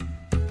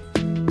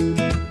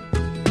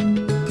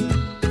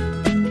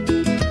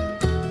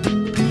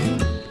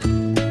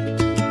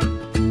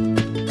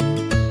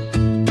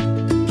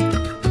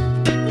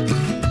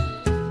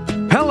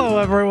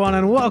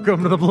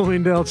Welcome to the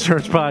Bloomingdale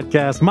Church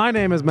Podcast. My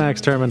name is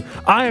Max Turman.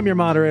 I am your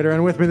moderator,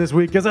 and with me this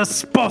week is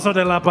Esposo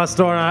de la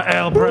Pastora,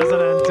 El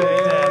Presidente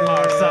Dan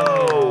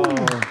Marcelo.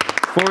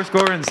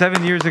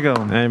 7 years ago.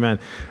 Amen.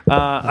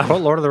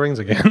 Quote Lord of the Rings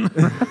again.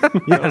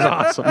 Yeah, that was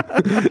awesome.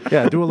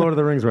 Yeah, do a Lord of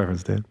the Rings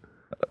reference, Dan.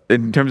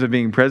 In terms of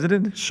being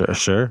president?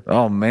 Sure.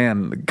 Oh,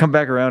 man. Come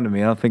back around to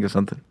me. I'll think of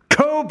something.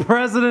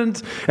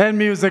 Co-president and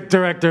music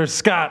director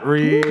Scott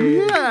Reed.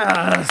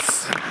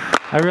 Yes!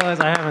 I realize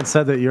I haven't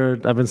said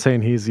that I've been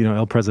saying he's,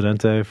 El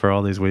Presidente for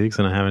all these weeks,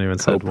 and I haven't even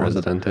said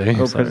Co-presidente.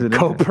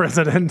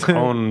 Co-presidente.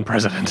 Own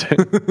presidente.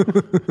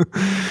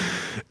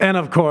 And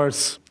of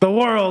course, the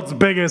world's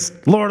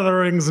biggest Lord of the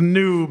Rings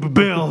noob,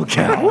 Bill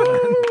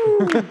Calvin.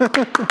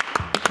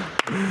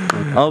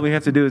 All we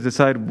have to do is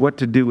decide what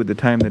to do with the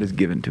time that is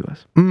given to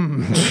us.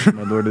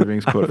 My Lord of the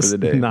Rings quote for the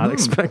day. Not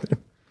expecting.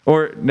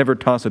 Or never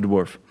toss a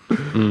dwarf.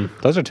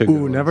 Those are two good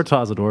Ooh, ones. never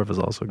toss a dwarf is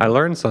also good. I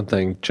learned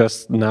something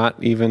just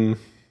not even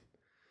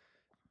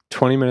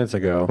 20 minutes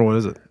ago. What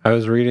is it?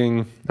 I'm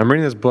reading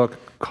this book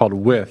called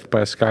With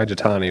by Sky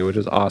Jitani, which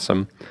is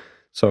awesome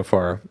so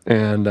far.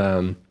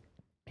 And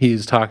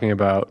he's talking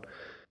about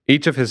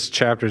each of his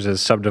chapters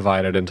is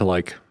subdivided into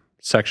like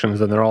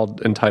sections, and they're all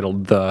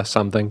entitled The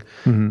Something.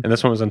 And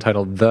this one was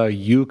entitled The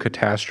You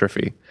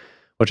Catastrophe,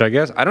 which I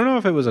don't know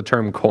if it was a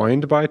term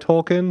coined by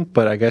Tolkien,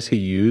 but I guess he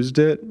used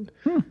it.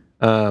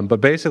 But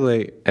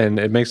basically, and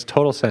it makes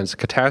total sense,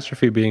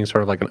 catastrophe being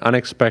sort of like an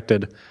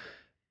unexpected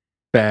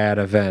bad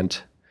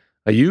event.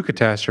 A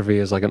eucatastrophe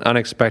is like an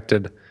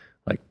unexpected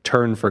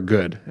turn for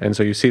good. And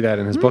so you see that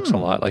in his books a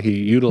lot. Like he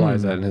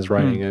utilized that in his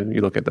writing. And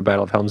you look at the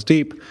Battle of Helm's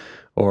Deep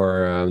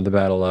or the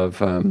Battle of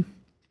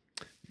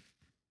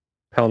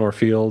Pelennor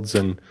Fields,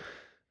 and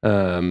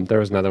there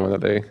was another one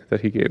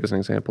that he gave as an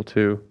example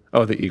too.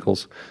 Oh, the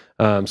Eagles.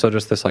 So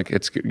just this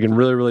it's getting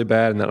really, really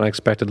bad and then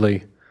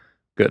unexpectedly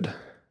good.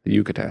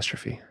 The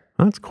eucatastrophe.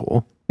 That's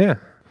cool. Yeah.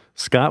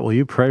 Scott, will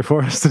you pray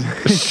for us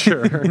today?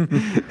 Sure.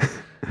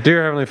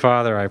 Dear Heavenly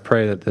Father, I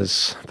pray that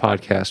this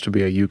podcast will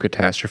be a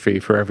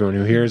eucatastrophe for everyone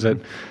who hears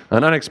it.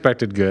 An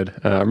unexpected good,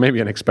 or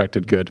maybe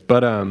unexpected good.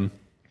 But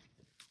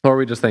Lord,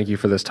 we just thank you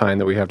for this time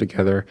that we have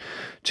together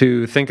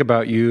to think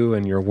about you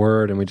and your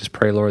word. And we just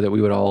pray, Lord, that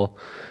we would all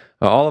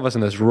of us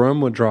in this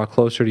room would draw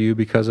closer to you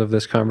because of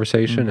this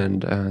conversation,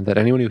 and that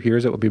anyone who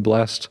hears it would be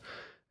blessed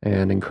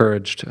and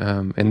encouraged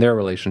in their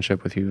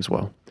relationship with you as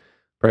well.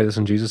 Pray this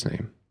in Jesus'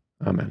 name.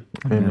 Amen.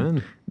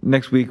 Amen.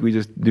 Next week, we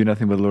just do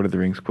nothing but Lord of the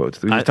Rings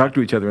quotes. We just talk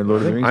to each other in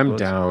Lord of the Rings I'm quotes.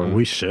 down.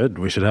 We should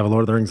have a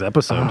Lord of the Rings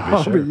episode to be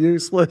I'll sure. be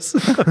useless.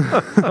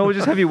 Oh, we'll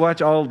just have you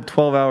watch all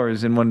 12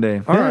 hours in one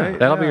day. All right.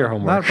 That'll be your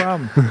homework.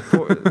 Not a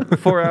problem.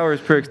 4 hours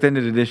per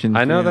extended edition.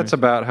 I know 3 that's hours.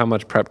 about how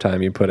much prep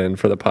time you put in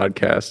for the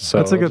podcast. So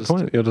That's a good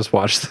point. You'll just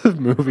watch the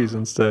movies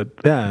instead.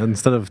 Yeah,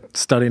 instead of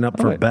studying up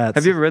for bets.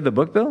 Have you ever read the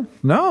book, Bill?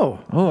 No.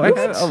 Oh,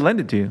 I'll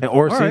lend it to you.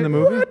 Or seen right. the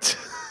movie?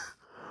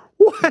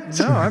 What?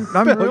 No, I'm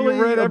Bill, really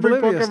you read every book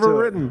oblivious ever to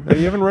it. written. And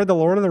you haven't read The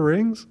Lord of the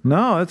Rings?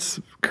 No, it's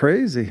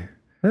crazy.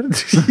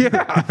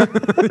 Yeah.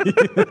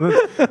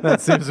 That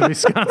seems to be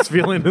Scott's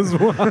feeling as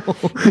well.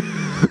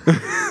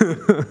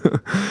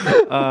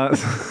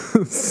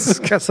 It's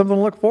got something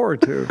to look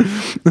forward to.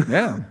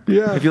 Yeah.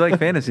 Yeah. If you like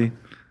fantasy.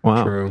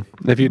 Wow. True.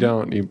 If you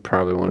don't, you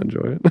probably won't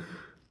enjoy it.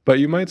 But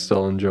you might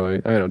still enjoy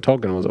it. I know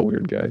Tolkien was a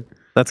weird guy.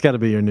 That's got to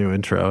be your new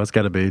intro. It's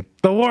got to be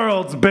the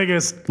world's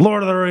biggest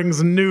Lord of the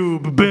Rings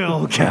noob,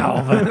 Bill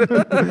Calvin.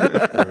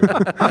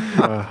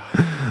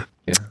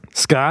 Yeah.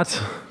 Scott?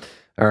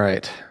 All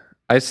right.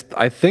 I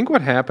think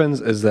what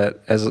happens is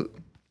that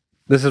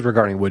this is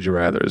regarding would you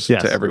rathers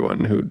Yes. to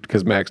everyone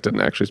because Max didn't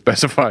actually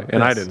specify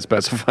and I Yes. didn't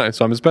specify,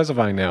 so I'm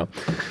specifying now.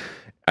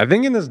 I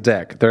think in this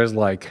deck there's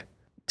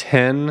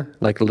 10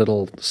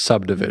 little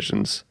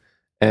subdivisions,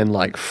 and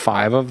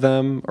 5 of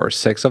them or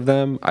 6 of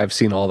them I've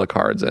seen all the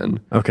cards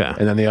in. Okay.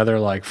 And then the other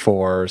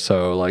 4 or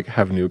so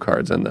have new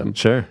cards in them.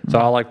 Sure. So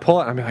I'll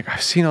pull it. I'll be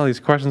I've seen all these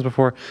questions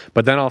before,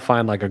 but then I'll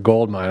find a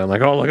gold mine. I'm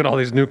oh, look at all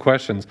these new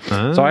questions.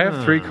 So I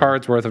have 3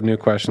 cards worth of new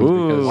questions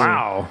because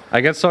Wow.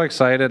 I get so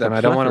excited and I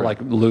don't want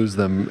to lose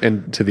them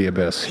into the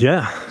abyss.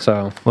 Yeah.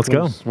 So Let's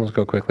go. Let's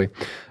go quickly.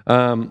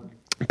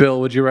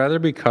 Bill, would you rather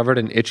be covered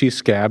in itchy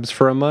scabs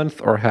for a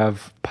month or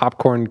have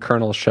popcorn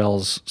kernel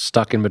shells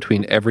stuck in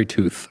between every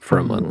tooth for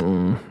a month?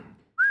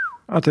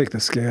 I'll take the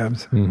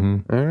scabs.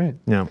 All right.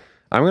 Yeah.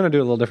 I'm going to do it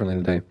a little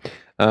differently today.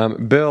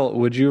 Bill,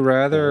 would you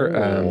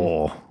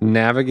rather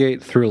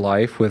navigate through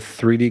life with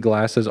 3D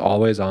glasses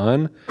always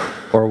on,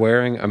 or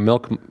wearing a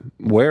milk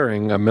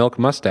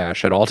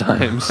mustache at all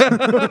times?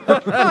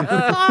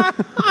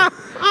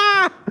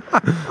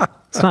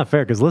 It's not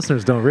fair because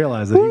listeners don't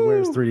realize that he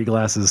wears 3D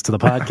glasses to the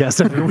podcast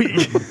every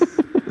week.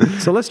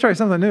 So let's try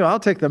something new.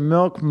 I'll take the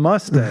milk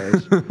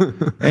mustache.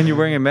 And you're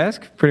wearing a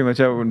mask pretty much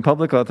out in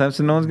public all the time,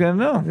 so no one's going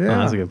to know. Yeah. Oh,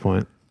 that's a good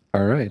point.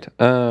 All right.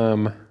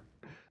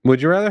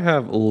 Would you rather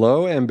have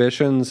low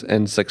ambitions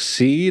and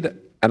succeed?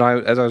 And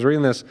as I was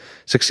reading this,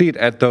 succeed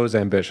at those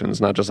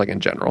ambitions, not just in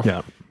general.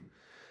 Yeah.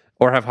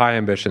 Or have high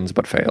ambitions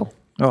but fail.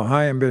 Oh,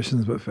 high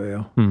ambitions but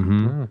fail.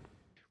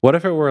 What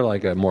if it were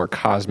like a more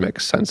cosmic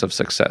sense of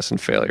success and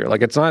failure?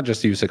 Like it's not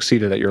just you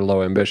succeeded at your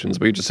low ambitions,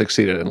 but you just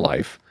succeeded in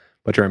life,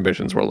 but your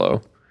ambitions were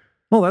low.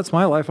 Well, that's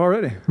my life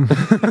already.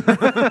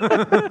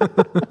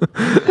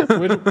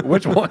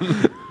 Which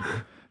one?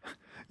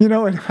 You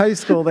know, in high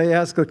school, they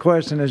ask the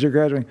question as you're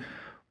graduating,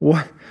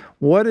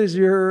 what is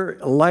your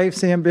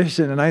life's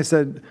ambition? And I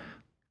said,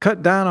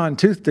 cut down on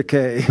tooth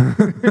decay.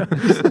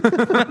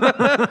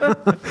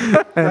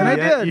 And I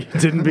yet did. You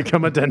didn't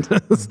become a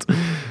dentist.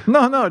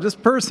 No,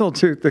 just personal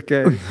tooth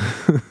decay.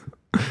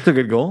 It's a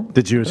good goal.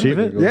 Did you achieve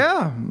it?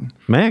 Yeah,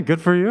 Man,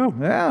 good for you.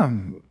 yeah.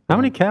 How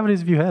many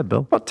cavities have you had, Bill?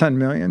 About 10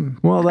 million.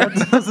 Well, that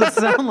doesn't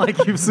sound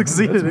like you've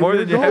succeeded. More in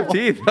than your you have goal.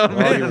 teeth.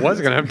 Well, he was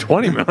going to have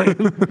 20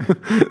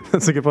 million.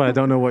 That's a good point. I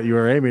don't know what you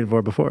were aiming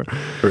for before.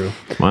 True.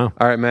 Wow.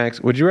 All right,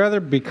 Max, would you rather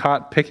be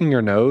caught picking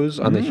your nose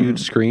on the huge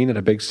screen at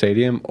a big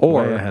stadium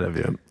or... Way ahead of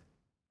you.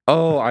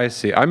 Oh, I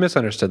see. I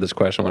misunderstood this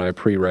question when I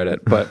pre-read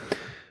it, but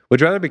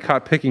would you rather be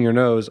caught picking your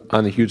nose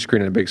on the huge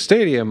screen in a big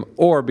stadium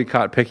or be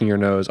caught picking your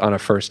nose on a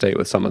first date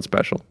with someone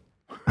special?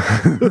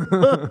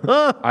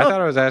 I thought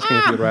I was asking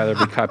if you'd rather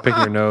be caught picking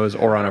your nose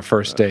or on a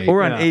first date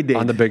Or on a date.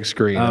 on the big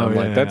screen. Oh, I'm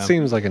like, yeah, that yeah.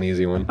 seems like an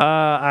easy one.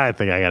 I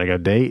think I got to go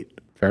date.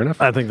 Fair enough.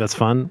 I think that's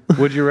fun.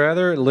 Would you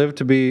rather live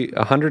to be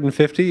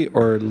 150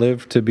 or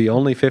live to be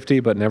only 50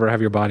 but never have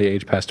your body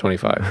age past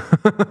 25?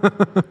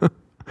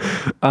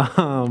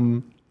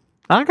 I'll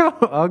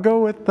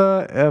go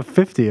with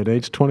 50 at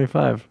age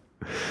 25.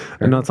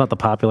 I know it's not the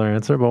popular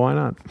answer, but why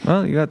not?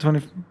 Well, you got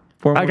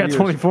 24 more I got years.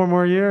 24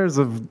 more years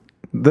of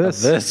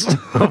this.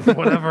 Of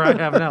whatever I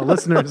have now.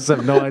 Listeners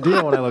have no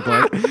idea what I look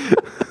like.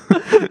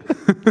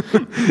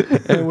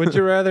 And would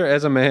you rather,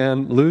 as a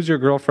man, lose your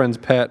girlfriend's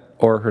pet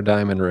or her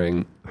diamond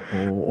ring?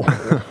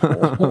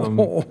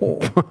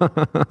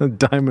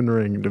 Diamond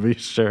ring, to be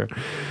sure.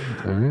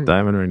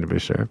 Diamond ring, to be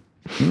sure.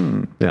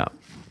 Yeah.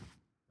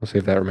 We'll see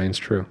if that remains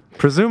true.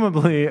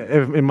 Presumably,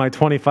 if in my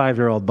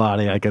 25-year-old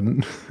body, I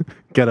can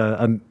get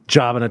a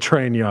job in a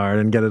train yard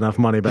and get enough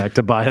money back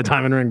to buy a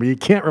diamond ring, but you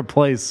can't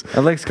replace. I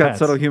like Scott's pets.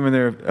 subtle humor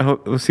there.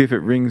 We'll see if it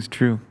rings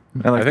true.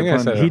 I think I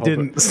said He hope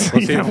didn't We'll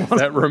see see if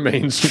that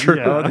remains true.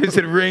 Yeah. Oh, they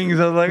said rings.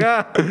 I was like,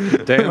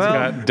 Dan's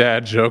got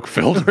dad joke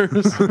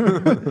filters.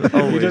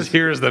 He just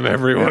hears them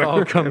everywhere. It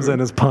all comes in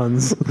as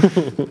puns.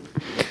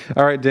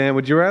 All right, Dan,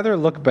 would you rather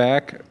look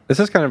back? This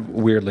is kind of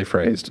weirdly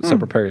phrased, so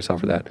prepare yourself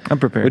for that. I'm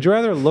prepared. Would you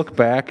rather look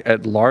back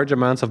at large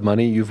amounts of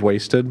money you've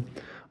wasted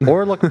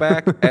or look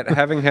back at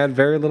having had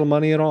very little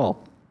money at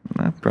all?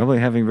 probably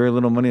having very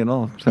little money at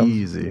all. Sounds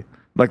Easy.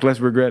 like less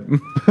regret.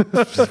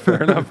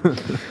 Fair enough.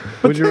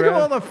 Would you Think of all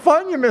rather? the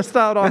fun you missed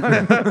out on.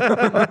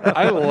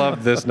 I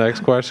love this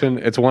next question.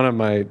 It's one of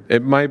my,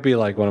 it might be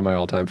like one of my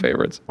all-time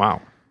favorites.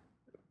 Wow.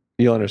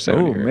 You'll understand.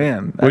 Oh, when you hear it.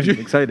 man. Would I'm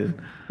you- excited.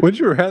 Would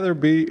you rather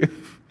be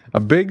a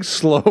big,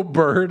 slow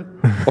bird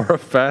or a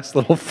fast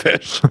little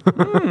fish?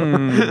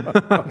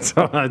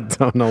 So I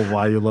don't know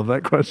why you love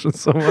that question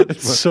so much.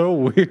 It's so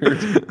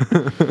weird.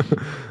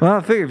 Well, I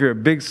think if you're a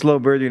big, slow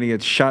bird, you're going to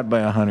get shot by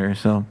a hunter.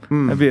 So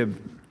that'd be a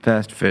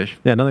fast fish.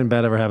 Yeah, nothing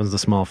bad ever happens to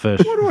small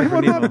fish.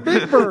 What about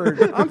Big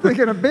Bird? I'm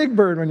thinking of Big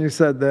Bird when you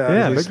said that.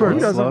 Yeah, Big Bird's He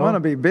doesn't slow. want to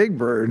be Big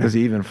Bird. Does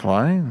he even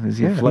fly? Is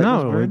he a flightless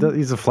No, bird?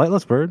 he's a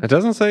flightless bird. It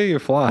doesn't say you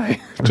fly.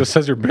 It just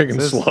says you're big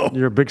and slow.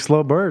 You're a big,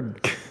 slow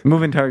bird.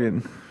 Moving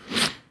target.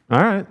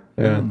 All right.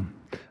 Yeah.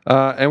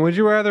 And would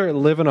you rather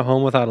live in a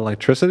home without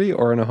electricity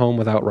or in a home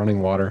without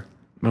running water?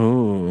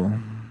 Oh.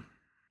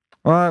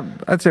 Well,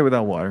 I'd say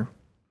without water.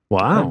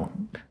 Wow.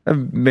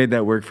 I've made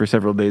that work for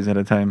several days at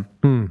a time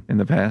in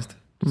the past.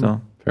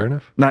 So Fair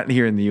enough. not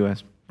here in the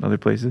U.S., other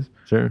places.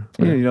 Sure.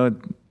 Yeah, you know,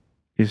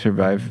 you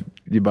survive.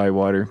 You buy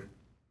water.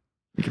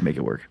 You can make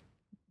it work.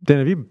 Dan,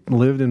 have you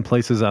lived in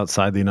places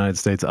outside the United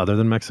States other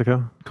than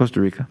Mexico? Costa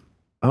Rica,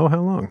 Oh,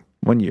 how long?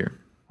 1 year.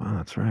 Wow,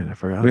 that's right. I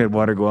forgot. We had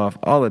water go off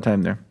all the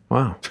time there.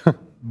 Wow.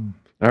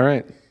 All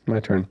right. My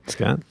turn.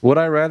 Scott? Would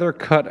I rather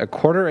cut a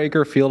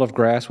quarter-acre field of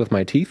grass with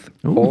my teeth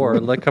or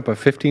lick up a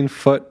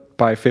 15-foot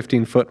by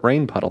 15-foot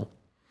rain puddle?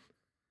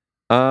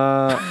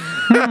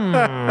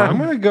 I'm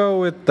going to go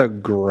with the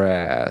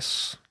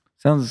grass.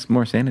 Sounds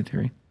more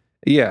sanitary.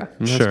 Yeah,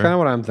 that's Sure. kind of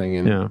what I'm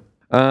thinking. Yeah.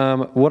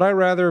 Would I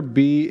rather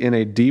be in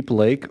a deep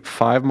lake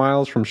 5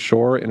 miles from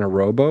shore in a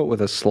rowboat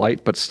with a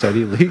slight but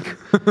steady leak,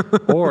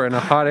 or in a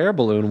hot air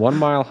balloon 1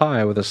 mile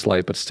high with a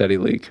slight but steady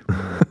leak?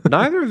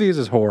 Neither of these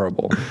is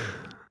horrible.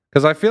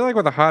 Because I feel like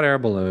with a hot air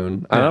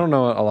balloon, I don't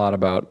know a lot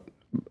about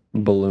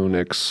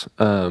balloonics,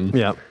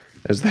 Yeah.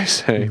 as they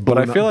say, but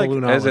I feel like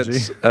as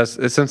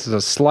balloonology. since it's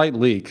a slight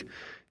leak,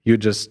 you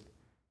just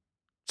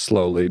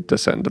slowly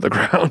descend to the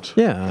ground.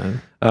 Yeah.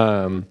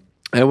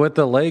 And with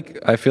the lake,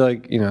 I feel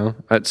like,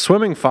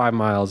 swimming 5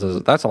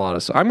 miles that's a lot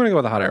of. I'm going to go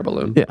with a hot air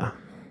balloon. Yeah.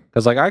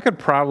 Because I could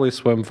probably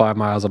swim 5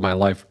 miles of my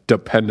life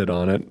depended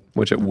on it,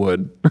 which it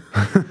would.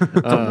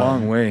 It's a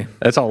long way.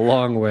 It's a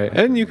long way,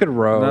 and you could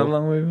row. Not a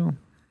long way at all.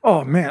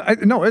 Oh man,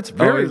 no, it's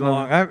very it's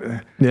long.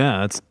 long.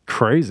 Yeah, it's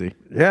crazy.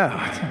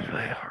 Yeah,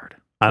 Really hard.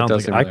 I don't Does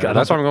think seem I really could. hard.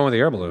 That's why I'm going with the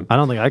air balloon. I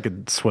don't think I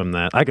could swim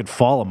that. I could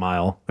fall a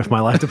mile if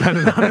my life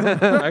depended on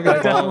it. I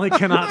could Definitely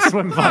cannot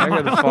swim 5 I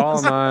could miles. fall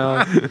a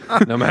mile,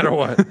 no matter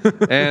what.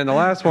 And the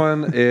last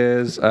one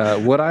is,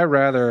 would I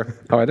rather...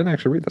 Oh, I didn't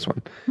actually read this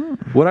one.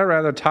 Would I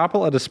rather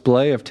topple a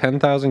display of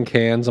 10,000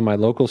 cans in my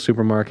local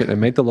supermarket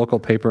and make the local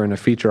paper in a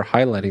feature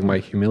highlighting my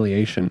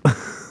humiliation?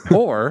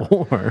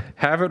 Or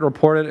have it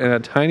reported in a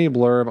tiny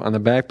blurb on the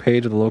back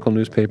page of the local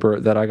newspaper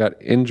that I got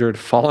injured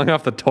falling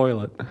off the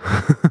toilet?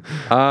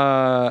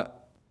 I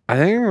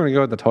think I'm going to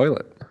go with the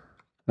toilet.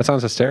 That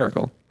sounds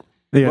hysterical.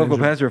 Yeah, Local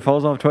pastor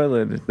falls off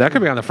toilet. That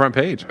could be on the front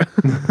page.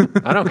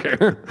 I don't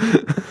care.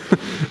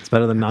 it's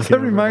better than knocking. That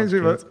over reminds me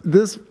a bunch of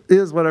this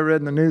is what I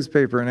read in the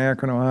newspaper in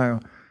Akron, Ohio.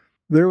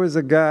 There was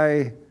a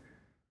guy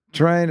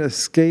trying to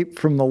escape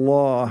from the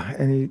law,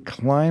 and he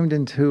climbed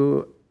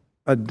into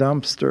a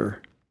dumpster,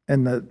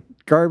 and the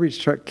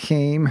garbage truck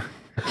came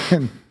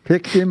and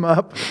picked him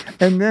up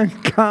and then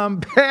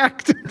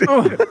compacted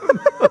him.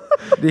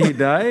 Did he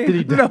die?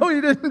 No,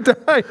 he didn't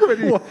die, but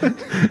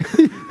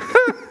he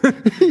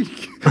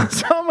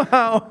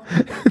somehow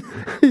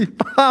he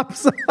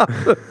pops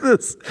out of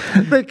this.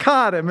 They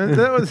caught him, and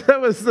that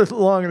was the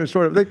long and the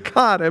short of it. They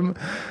caught him.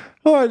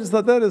 Oh, I just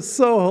thought that is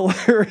so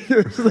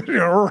hilarious.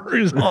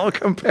 He's all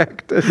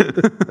compacted.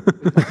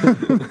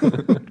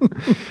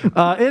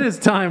 It is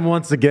time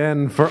once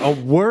again for a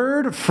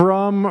word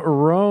from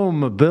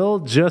Rome. Bill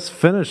just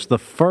finished the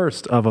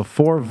first of a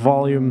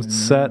 4-volume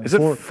set. Is it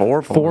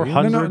 4 volumes?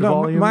 400 No,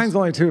 volumes? mine's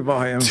only 2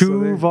 volumes.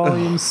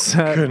 Two-volume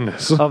set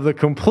of the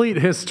complete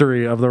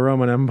history of the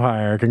Roman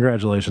Empire.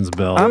 Congratulations,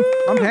 Bill.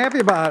 I'm happy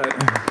about it.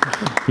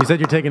 You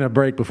said you're taking a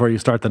break before you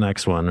start the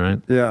next one,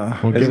 right? Yeah.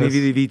 Well, give us-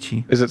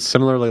 Vici. Is it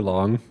similarly long?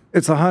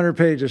 It's 100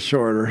 pages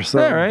shorter, so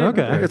All right.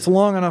 Okay. it's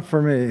long enough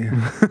for me.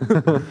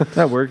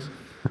 That works.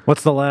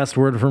 What's the last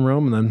word from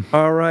Rome then?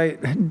 All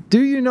right.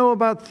 Do you know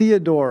about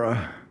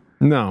Theodora?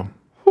 No.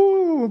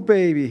 Ooh,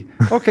 baby.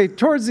 Okay,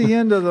 towards the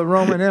end of the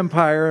Roman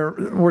Empire,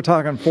 we're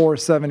talking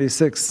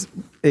 476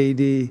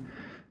 AD,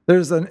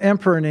 there's an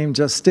emperor named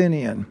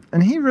Justinian,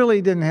 and he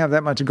really didn't have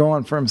that much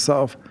going for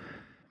himself,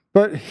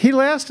 but he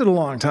lasted a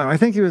long time. I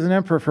think he was an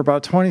emperor for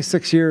about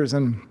 26 years,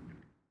 and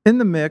in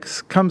the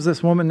mix comes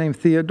this woman named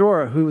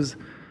Theodora, who's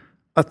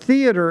a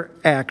theater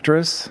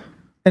actress,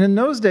 and in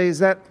those days,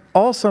 that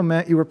also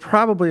meant you were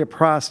probably a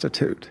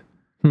prostitute.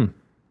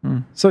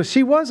 So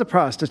she was a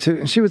prostitute,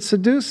 and she would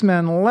seduce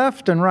men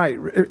left and right,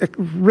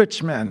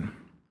 rich men.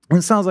 And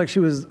it sounds like she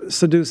was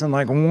seducing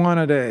like one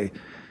a day.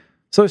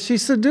 So she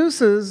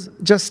seduces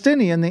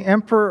Justinian, the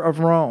emperor of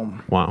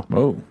Rome. Wow.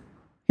 Oh.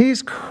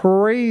 He's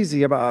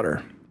crazy about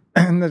her.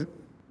 And the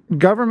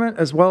government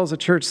as well as the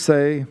church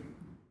say,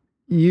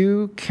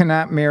 you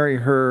cannot marry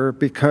her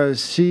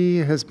because she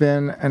has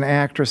been an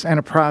actress and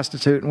a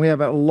prostitute, and we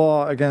have a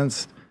law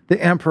against the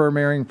emperor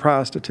marrying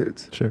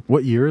prostitutes. Sure.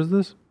 What year is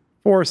this?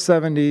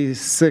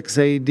 476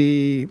 AD,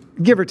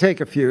 give or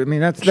take a few. I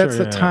mean, that's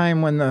the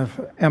time when the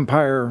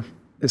empire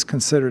is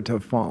considered to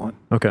have fallen.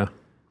 Okay.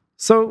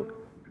 So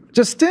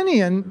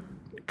Justinian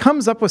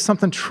comes up with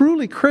something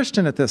truly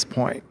Christian at this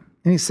point.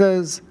 And he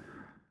says,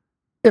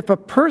 if a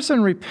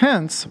person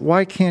repents,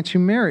 why can't you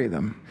marry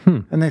them?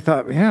 And they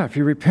thought, yeah, if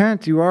you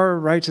repent, you are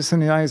righteous in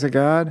the eyes of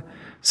God.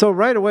 So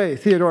right away,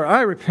 Theodora,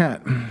 I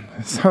repent.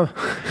 So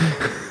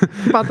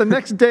about the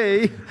next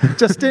day,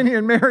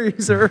 Justinian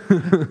marries her.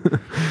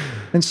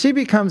 And she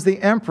becomes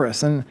the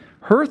empress. And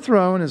her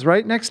throne is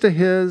right next to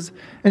his.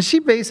 And she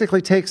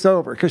basically takes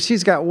over because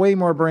she's got way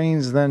more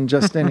brains than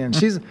Justinian.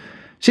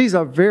 She's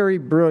a very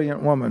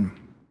brilliant woman.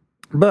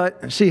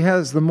 But she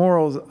has the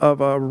morals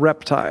of a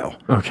reptile.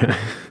 Okay.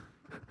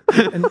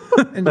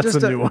 And That's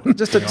a new one.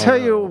 Just to tell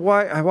you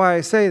why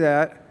I say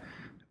that,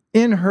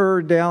 in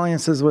her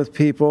dalliances with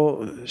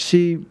people,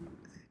 she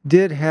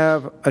did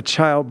have a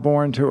child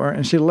born to her,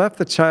 and she left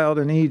the child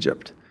in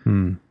Egypt.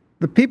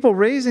 The people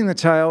raising the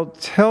child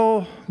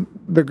tell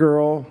the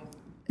girl,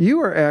 you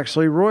are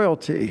actually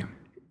royalty.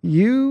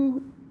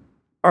 You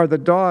are the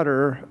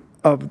daughter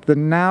of the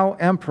now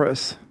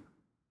empress,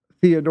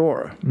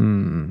 Theodora.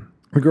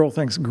 The girl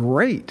thinks,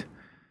 great.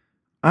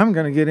 I'm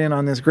going to get in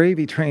on this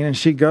gravy train. And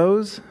she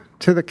goes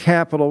to the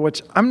capital,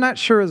 which I'm not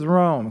sure is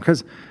Rome,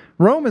 because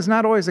Rome is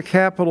not always the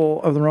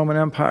capital of the Roman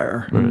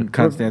Empire.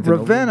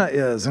 Constantinople. Ravenna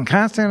is, and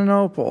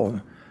Constantinople.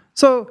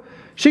 So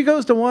she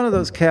goes to one of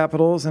those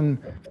capitals and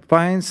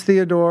finds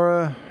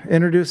Theodora,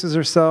 introduces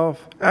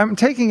herself. I'm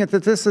taking it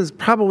that this is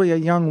probably a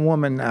young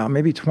woman now,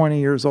 maybe 20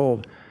 years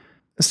old.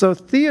 So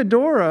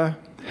Theodora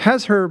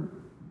has her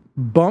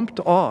bumped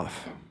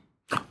off.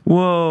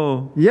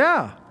 Whoa.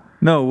 Yeah.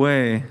 No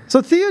way.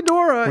 So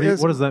Theodora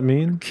is What does that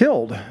mean?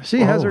 killed. She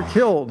has her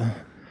killed.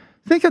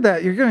 Think of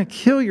that. You're going to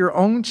kill your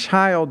own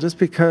child just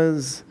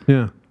because.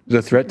 Yeah. Is it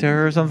a threat to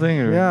her or something?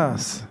 Or?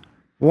 Yes.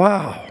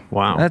 Wow.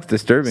 Wow. That's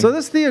disturbing. So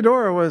this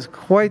Theodora was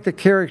quite the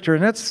character,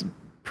 and that's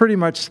pretty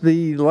much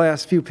the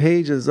last few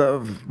pages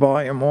of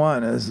Volume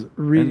 1 is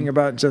reading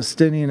about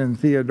Justinian and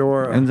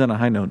Theodora. Ends on a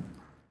high note.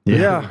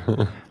 Yeah.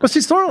 Well,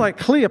 she's sort of like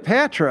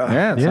Cleopatra.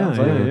 Yeah, it sounds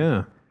like it.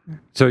 yeah.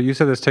 So you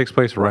said this takes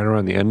place right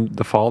around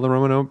the fall of the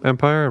Roman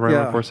Empire, right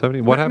around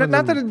 470? What happens?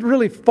 Not that it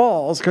really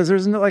falls, because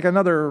there's like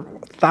another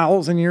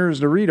 1,000 years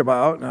to read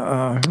about.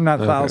 Not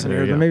 1,000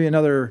 years, but maybe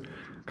another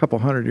couple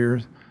hundred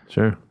years.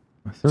 Sure.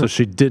 So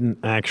she didn't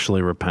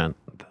actually repent.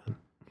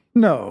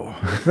 No,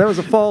 that was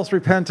a false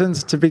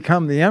repentance to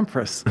become the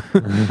empress.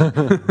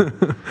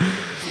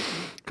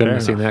 Couldn't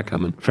have seen that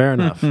coming. Fair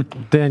enough.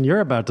 Dan, you're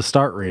about to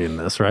start reading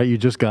this, right? You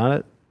just got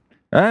it?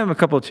 I am a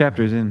couple of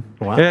chapters in.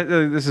 Wow. Yeah,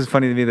 this is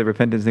funny to me, the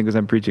repentance thing, because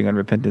I'm preaching on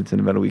repentance in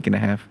about a week and a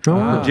half.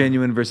 wow.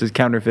 Genuine versus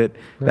counterfeit.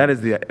 That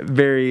is the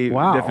very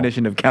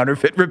definition of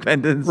counterfeit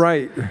repentance.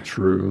 Right.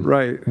 True.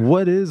 Right.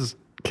 What is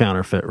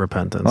counterfeit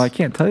repentance? Well, I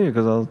can't tell you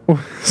because I'll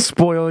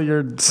spoil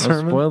your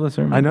sermon. spoil the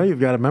sermon. I know you've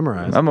got it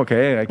memorized. I'm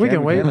okay. We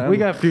can wait. We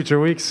got future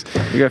weeks.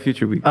 We got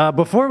future week.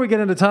 Before we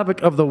get into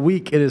topic of the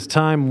week, it is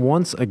time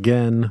once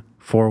again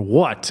for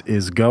What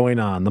is Going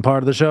On, the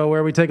part of the show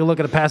where we take a look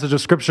at a passage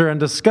of Scripture and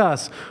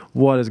discuss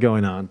what is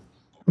going on.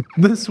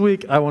 This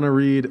week, I want to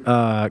read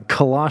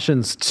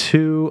Colossians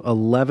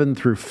 2:11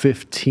 through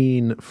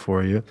 15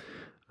 for you.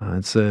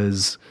 It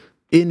says,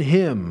 "In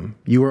him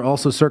you were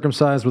also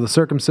circumcised with a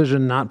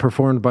circumcision not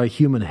performed by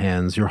human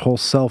hands. Your whole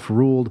self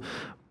ruled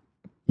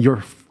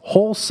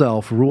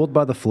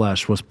by the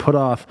flesh was put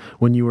off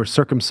when you were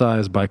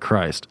circumcised by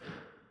Christ,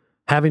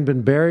 having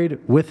been buried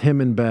with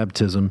him in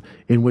baptism,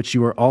 in which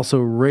you were also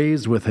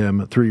raised with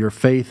him through your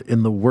faith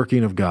in the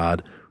working of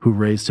God, who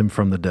raised him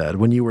from the dead.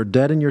 When you were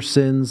dead in your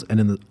sins and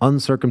in the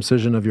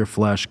uncircumcision of your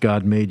flesh,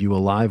 God made you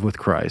alive with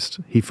Christ.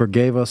 He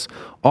forgave us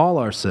all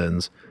our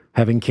sins,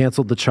 having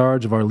canceled the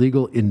charge of our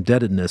legal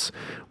indebtedness,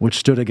 which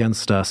stood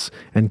against us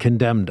and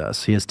condemned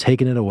us. He has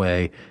taken it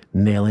away,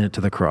 nailing it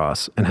to the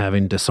cross, and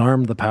having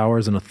disarmed the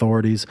powers and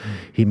authorities,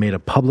 he made a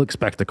public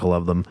spectacle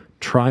of them,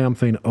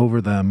 triumphing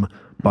over them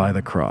by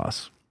the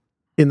cross."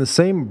 In the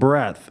same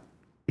breath,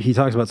 he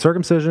talks about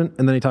circumcision,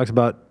 and then he talks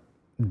about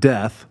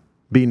death,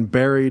 being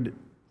buried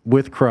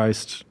with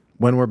Christ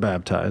when we're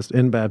baptized.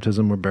 In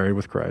baptism, we're buried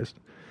with Christ.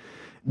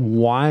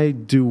 Why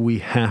do we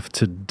have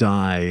to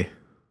die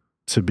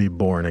to be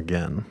born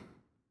again?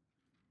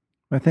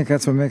 I think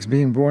that's what makes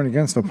being born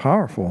again so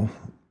powerful,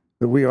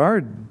 that we are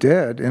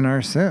dead in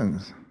our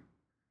sins.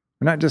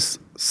 We're not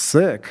just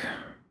sick.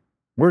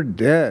 We're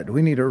dead.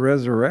 We need a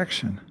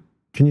resurrection.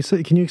 Can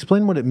you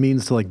explain what it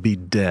means to be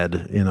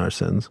dead in our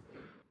sins?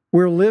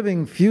 We're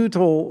living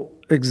futile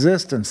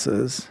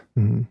existences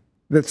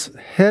that's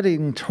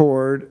heading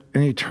toward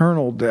an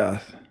eternal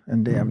death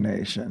and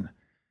damnation.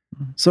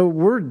 So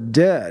we're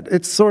dead.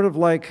 It's sort of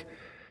like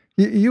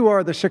you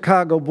are the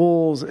Chicago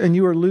Bulls and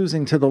you are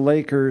losing to the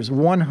Lakers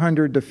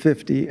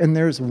 100-50, and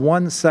there's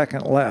 1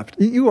 second left.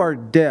 You are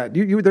dead.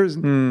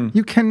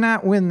 You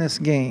cannot win this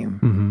game.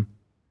 Mm-hmm.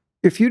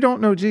 If you don't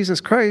know Jesus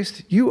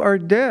Christ, you are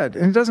dead.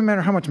 And it doesn't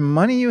matter how much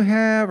money you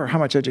have or how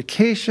much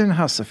education,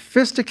 how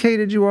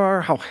sophisticated you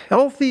are, how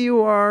healthy you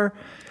are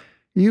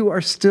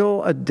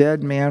still a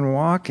dead man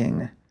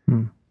walking.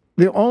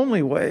 The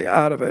only way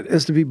out of it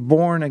is to be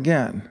born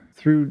again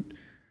through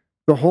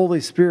the Holy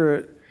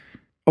Spirit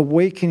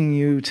awakening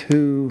you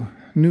to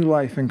new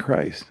life in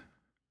Christ.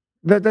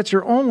 That's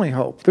your only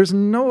hope. There's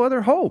no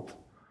other hope.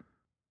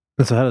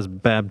 And so how does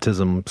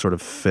baptism sort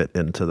of fit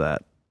into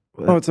that?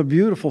 Oh, it's a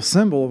beautiful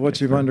symbol of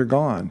what you've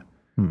undergone,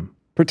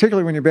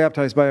 particularly when you're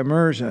baptized by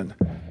immersion.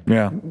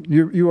 Yeah.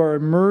 You are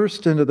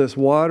immersed into this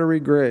watery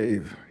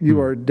grave. You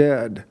are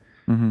dead.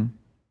 Mm-hmm.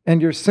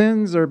 And your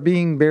sins are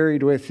being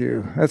buried with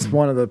you. That's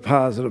one of the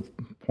positive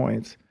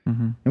points.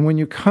 Mm-hmm. And when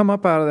you come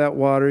up out of that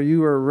water,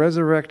 you are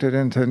resurrected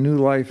into new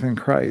life in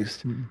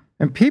Christ.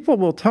 And people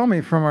will tell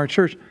me from our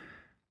church,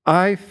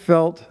 I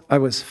felt I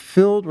was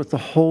filled with the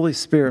Holy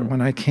Spirit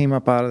when I came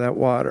up out of that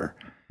water.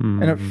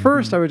 And at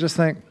first I would just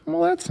think,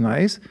 well, that's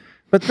nice.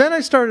 But then I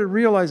started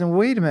realizing,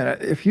 wait a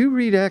minute, if you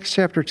read Acts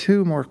chapter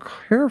 2 more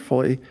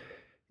carefully,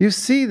 you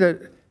see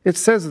that it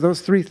says that those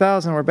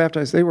 3,000 were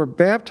baptized. They were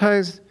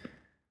baptized,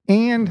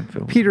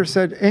 and Peter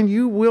said, and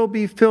you will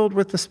be filled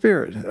with the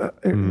Spirit.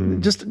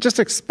 Just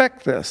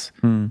expect this.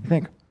 You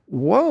think,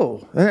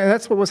 whoa,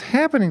 that's what was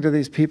happening to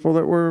these people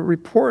that were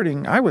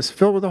reporting. I was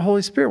filled with the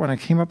Holy Spirit when I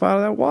came up out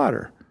of that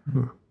water.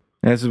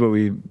 This is what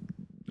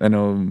I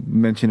know,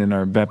 mentioned in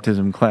our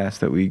baptism class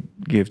that we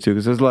give to,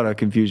 because there's a lot of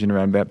confusion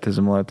around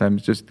baptism a lot of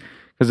times, just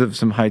because of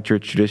some high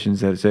church traditions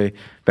that say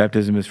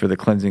baptism is for the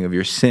cleansing of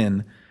your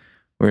sin,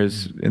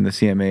 whereas in the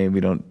CMA we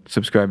don't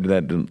subscribe to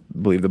that,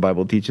 don't believe the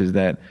Bible teaches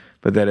that,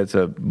 but that it's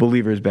a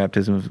believer's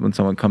baptism when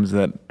someone comes to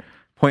that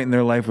point in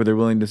their life where they're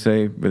willing to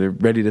say, where they're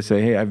ready to say,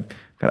 hey,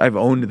 I've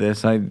owned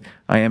this, I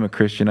am a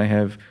Christian, I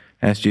have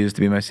asked Jesus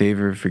to be my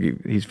Savior,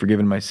 He's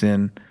forgiven my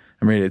sin,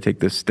 I'm ready to take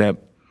this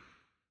step.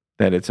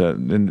 That it's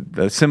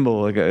a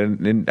symbol, like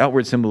an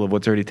outward symbol of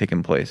what's already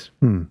taken place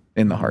in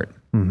the heart.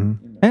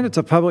 Mm-hmm. And it's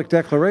a public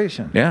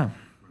declaration. Yeah.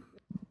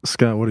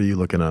 Scott, what are you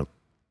looking up?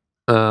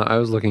 I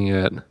was looking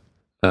at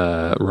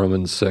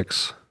Romans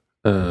 6,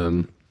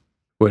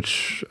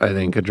 which I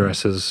think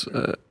addresses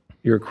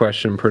your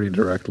question pretty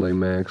directly,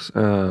 Max.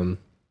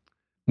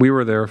 We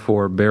were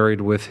therefore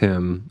buried with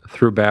him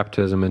through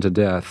baptism into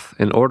death,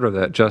 in order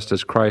that just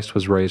as Christ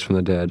was raised from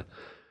the dead,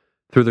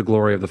 through the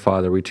glory of the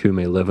Father, we too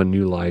may live a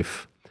new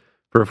life.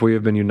 For if we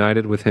have been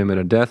united with him in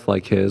a death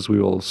like his, we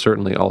will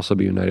certainly also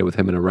be united with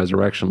him in a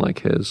resurrection like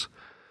his.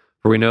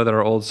 For we know that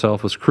our old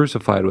self was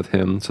crucified with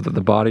him, so that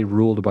the body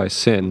ruled by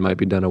sin might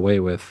be done away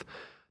with,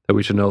 that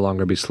we should no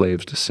longer be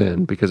slaves to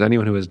sin, because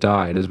anyone who has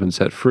died has been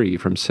set free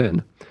from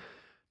sin.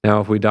 Now,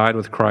 if we died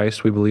with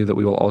Christ, we believe that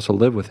we will also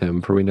live with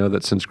him, for we know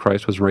that since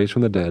Christ was raised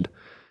from the dead,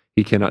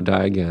 he cannot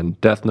die again.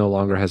 Death no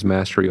longer has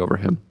mastery over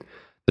him.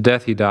 The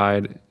death he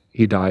died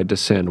to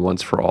sin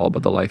once for all,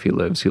 but the life he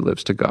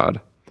lives to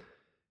God.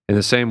 In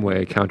the same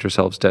way, count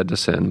yourselves dead to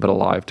sin, but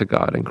alive to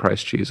God in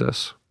Christ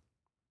Jesus.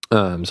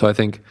 So I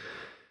think,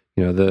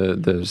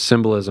 the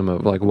symbolism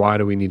of like, why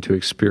do we need to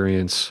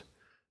experience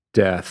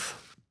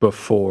death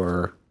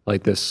before,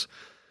 like this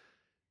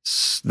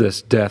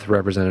death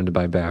represented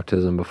by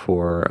baptism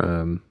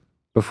before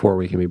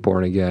we can be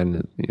born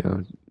again?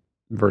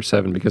 Verse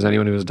 7, because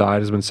anyone who has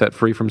died has been set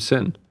free from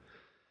sin.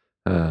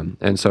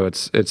 And so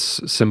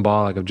it's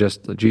symbolic of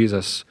just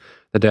Jesus,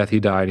 the death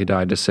he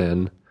died to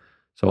sin.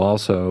 So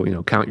also,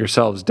 count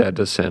yourselves dead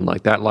to sin,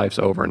 like that life's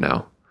over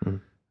now.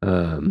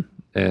 And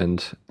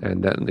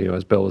that,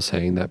 as Bill was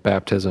saying, that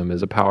baptism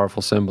is a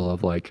powerful symbol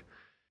of like,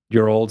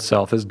 your old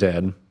self is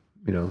dead,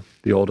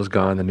 the old is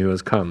gone, the new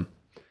has come.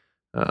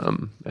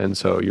 And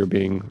so you're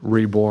being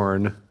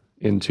reborn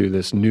into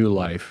this new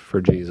life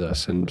for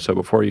Jesus. And so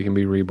before you can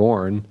be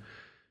reborn,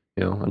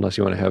 unless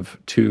you want to have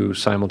two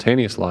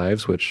simultaneous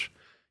lives, which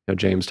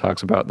James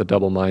talks about the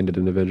double-minded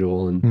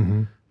individual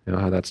and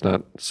how that's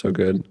not so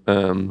good.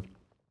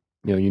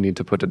 You need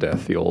to put to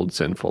death the old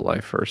sinful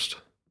life first.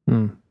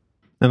 And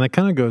that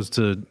kind of goes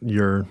to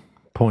your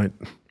point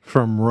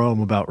from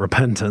Rome about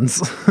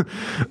repentance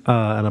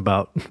and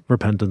about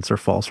repentance or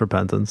false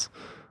repentance,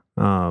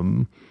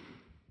 of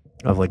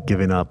like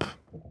giving up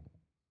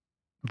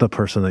the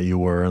person that you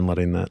were and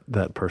letting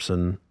that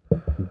person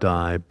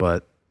die.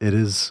 But it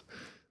is...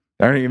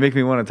 I don't know, you make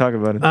me want to talk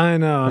about it. I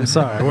know, I'm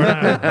sorry.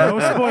 No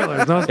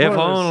spoilers. If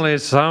only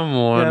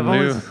someone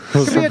knew. It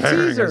could be a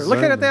teaser.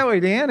 Look at it that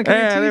way, Dan. It could be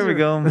a teaser. There we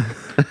go.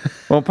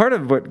 Well, part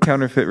of what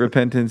counterfeit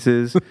repentance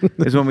is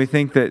when we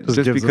think that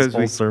just because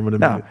we... sermon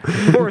No,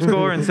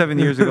 407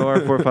 years ago,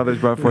 our forefathers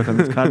brought forth on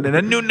this continent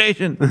a new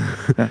nation.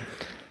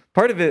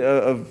 Part of it,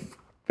 of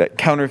that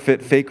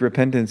counterfeit fake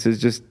repentance, is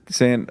just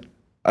saying,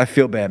 I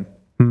feel bad.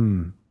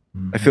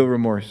 I feel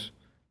remorse.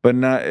 But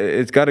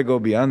it's got to go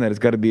beyond that. It's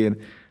got to be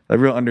a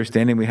real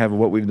understanding we have of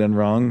what we've done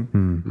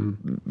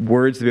wrong.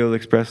 Words to be able to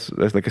express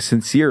as like a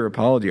sincere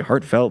apology,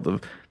 heartfelt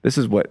of this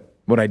is what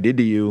I did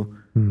to you,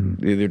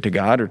 either to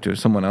God or to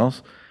someone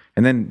else.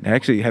 And then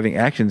actually having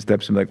action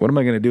steps and like, what am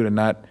I going to do to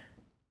not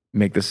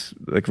make this,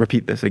 like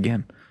repeat this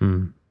again?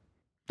 So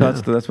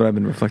that's what I've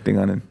been reflecting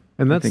on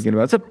and that's thinking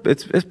about.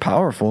 It's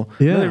powerful.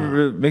 Yeah. It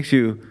really makes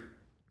you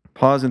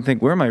pause and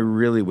think, where am I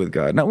really with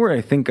God? Not where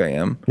I think I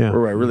am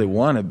or where I really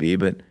want to be,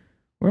 but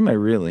where am I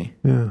really?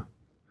 Yeah.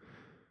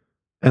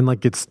 And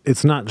like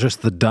it's not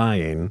just the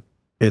dying,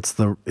 it's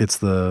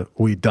the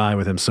we die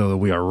with him so that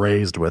we are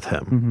raised with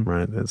him,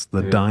 right? It's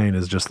the dying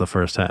is just the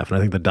first half, and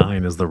I think the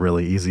dying is the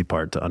really easy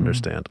part to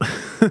understand,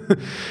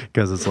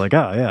 because it's like,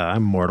 oh yeah,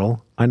 I'm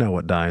mortal, I know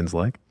what dying's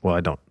like. Well,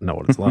 I don't know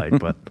what it's like,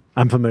 but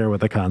I'm familiar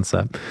with the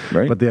concept.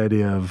 Right. But the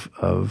idea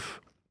of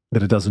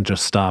that it doesn't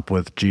just stop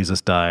with Jesus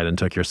died and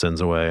took your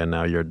sins away and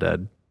now you're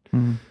dead.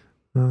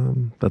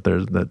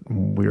 That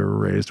we're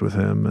raised with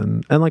him,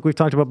 and like we've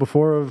talked about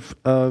before, of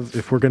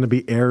if we're going to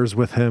be heirs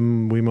with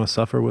him, we must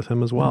suffer with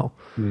him as well.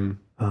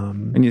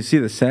 And you see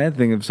the sad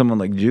thing of someone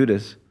like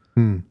Judas,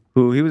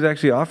 who he was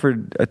actually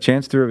offered a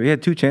chance he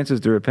had two chances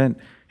to repent.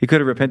 He could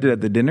have repented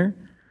at the dinner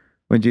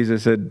when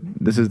Jesus said,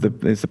 it's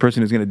the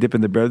person who's going to dip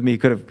in the bread with me. He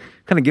could have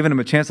kind of given him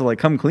a chance to like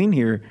come clean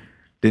here,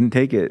 didn't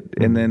take it,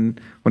 and then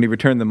when he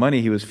returned the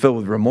money, he was filled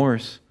with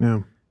remorse.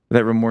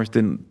 That remorse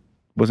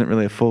wasn't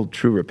really a full,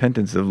 true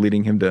repentance of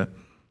leading him to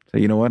say,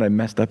 you know what, I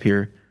messed up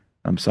here.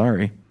 I'm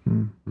sorry.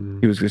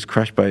 He was just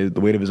crushed by the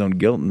weight of his own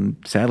guilt and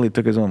sadly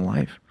took his own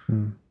life.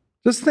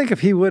 Just think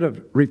if he would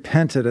have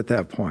repented at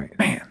that point.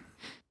 Man,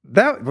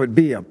 that would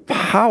be a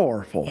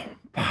powerful,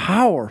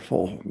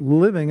 powerful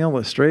living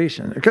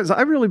illustration. Because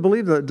I really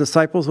believe the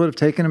disciples would have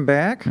taken him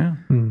back. Yeah.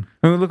 I mean,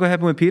 look what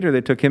happened with Peter.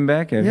 They took him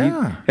back.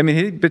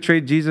 He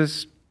betrayed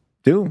Jesus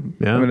too.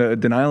 Yeah. I mean, a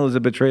denial is a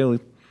betrayal.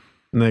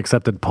 And they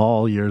accepted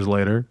Paul years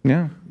later.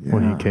 When he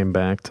Yeah. came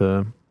back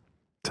to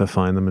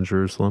find them in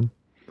Jerusalem.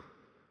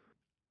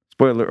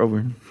 Spoiler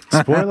over.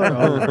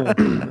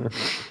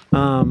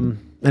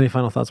 Any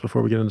final thoughts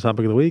before we get into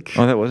topic of the week?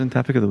 Oh, that wasn't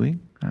topic of the week?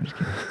 I'm just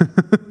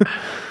kidding.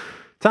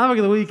 Topic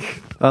of the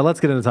week. Let's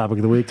get into topic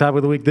of the week. Topic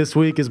of the week this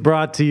week is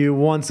brought to you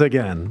once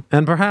again,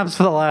 and perhaps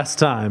for the last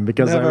time,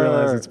 because I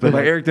realize it's been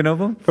by Eric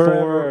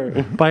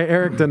DeNovo? by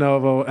Eric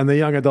DeNovo and the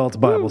Young Adults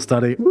Bible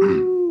Study.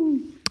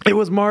 It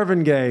was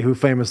Marvin Gaye who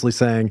famously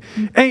sang,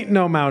 "Ain't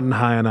no mountain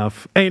high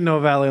enough, ain't no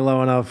valley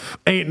low enough,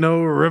 ain't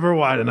no river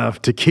wide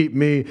enough to keep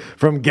me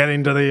from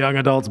getting to the young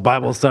adults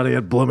Bible study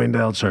at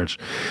Bloomingdale Church."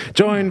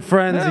 Join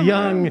friends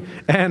young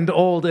and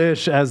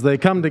old-ish as they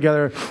come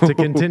together to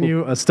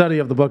continue a study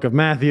of the book of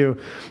Matthew.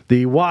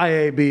 The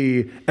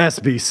YAB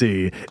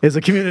SBC is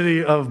a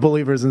community of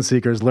believers and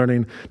seekers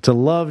learning to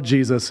love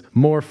Jesus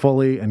more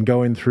fully and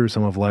going through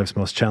some of life's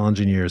most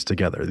challenging years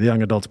together. The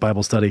Young Adults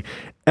Bible Study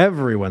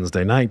every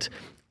Wednesday night,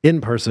 in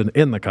person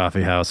in the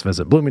coffee house.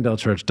 Visit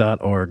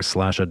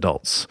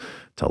bloomingdalechurch.org/adults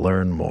to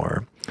learn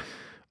more.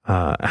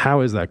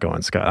 How is that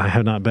going, Scott? I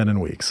have not been in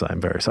weeks. I'm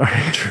very sorry.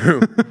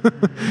 True.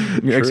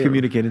 You're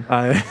excommunicated.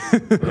 When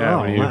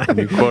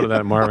you quoted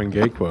that Marvin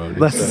Gaye quote,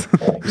 you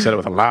said it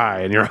with a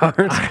lie in your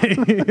heart.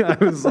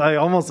 I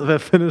almost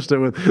have finished it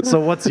with, "So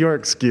what's your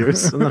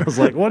excuse?" And then I was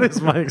like, "What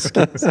is my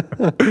excuse?"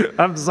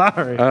 I'm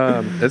sorry.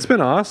 It's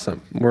been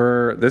awesome.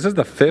 This is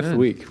the 5th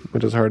week,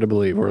 which is hard to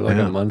believe. We're like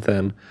a month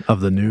in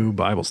of the new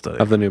Bible study.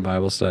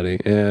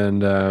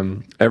 And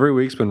every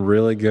week's been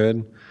really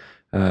good.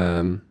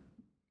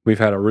 We've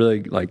had a really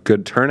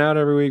good turnout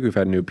every week. We've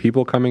had new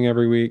people coming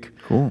every week.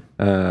 Cool.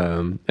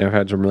 And I've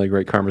had some really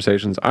great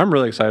conversations. I'm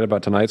really excited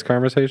about tonight's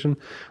conversation.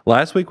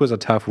 Last week was a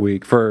tough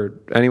week. For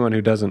anyone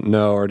who doesn't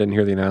know or didn't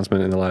hear the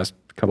announcement in the last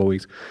couple of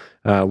weeks,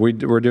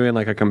 we're doing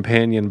a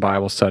companion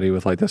Bible study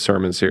with the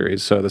sermon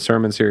series. So the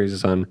sermon series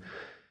is on,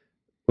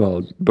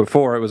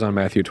 before it was on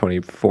Matthew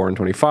 24 and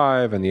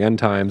 25 and the end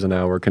times, and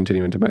now we're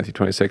continuing to Matthew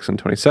 26 and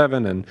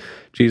 27 and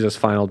Jesus'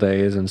 final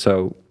days. And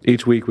so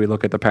each week we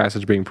look at the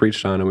passage being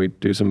preached on and we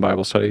do some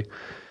Bible study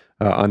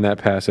on that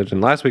passage.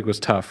 And last week was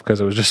tough because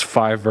it was just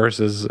 5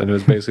 verses and it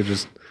was basically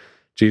just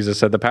Jesus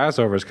said the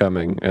Passover is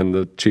coming, and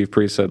the chief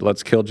priest said,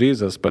 "Let's kill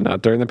Jesus, but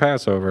not during the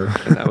Passover,"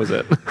 and that was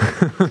it.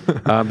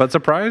 But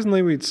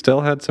surprisingly, we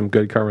still had some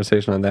good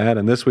conversation on that.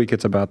 And this week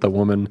it's about the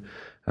woman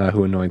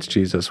who anoints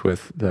Jesus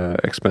with the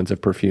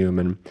expensive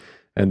perfume,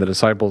 and the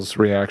disciples'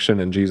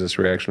 reaction and Jesus'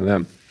 reaction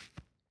to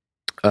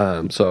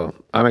them. So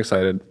I'm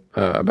excited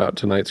about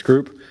tonight's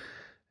group,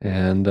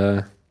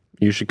 and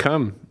you should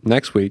come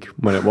next week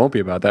when it won't be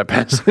about that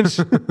passage,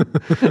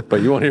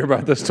 but you won't hear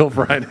about this till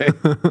Friday.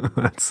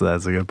 That's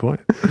a good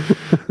point.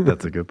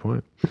 That's a good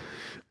point.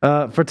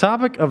 For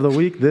topic of the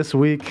week this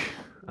week,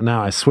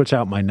 now I switch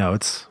out my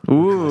notes.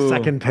 Ooh.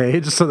 Second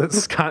page so that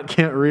Scott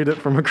can't read it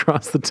from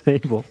across the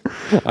table.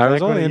 I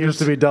was only used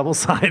to be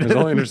double-sided. I was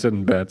only interested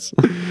in bets.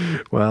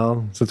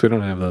 Well, since we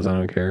don't have those, I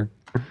don't care.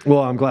 Well,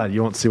 I'm glad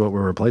you won't see what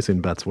we're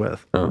replacing bets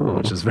with,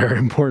 which is very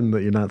important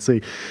that you not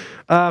see.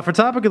 For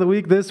topic of the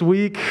week this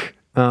week,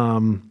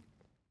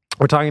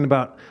 we're talking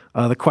about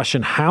the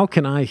question, how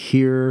can I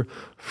hear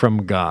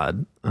from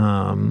God?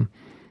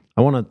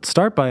 I want to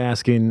start by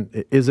asking,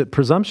 is it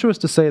presumptuous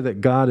to say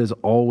that God is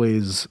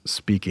always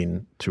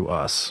speaking to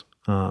us?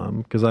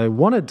 Because I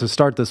wanted to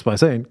start this by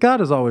saying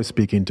God is always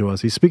speaking to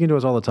us. He's speaking to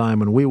us all the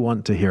time, and we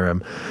want to hear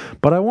him.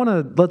 But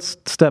let's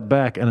step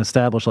back and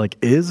establish,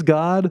 is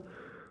God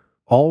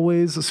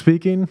always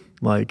speaking?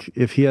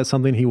 If he has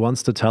something he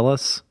wants to tell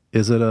us,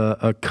 is it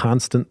a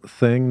constant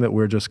thing that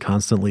we're just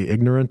constantly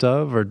ignorant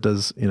of, or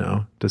does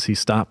he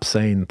stop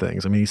saying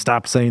things? I mean, he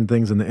stopped saying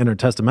things in the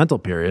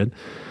intertestamental period,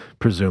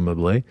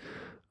 presumably.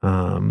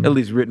 At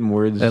least written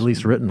words.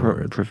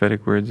 Words.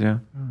 Prophetic words, yeah.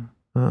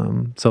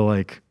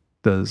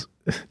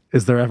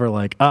 Is there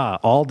ever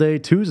all day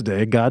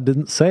Tuesday, God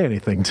didn't say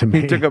anything to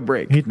me. He took a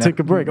break. Took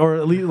a break, or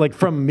at least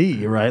from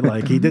me,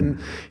 right? He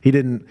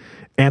didn't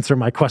answer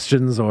my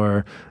questions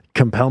or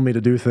compel me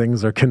to do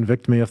things or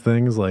convict me of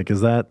things.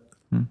 Is that?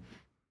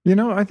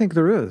 I think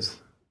there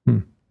is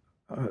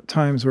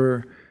times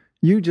where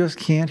you just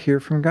can't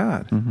hear from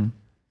God. Mm-hmm.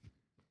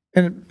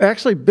 And it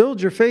actually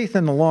builds your faith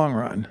in the long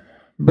run.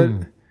 But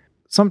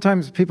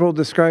sometimes people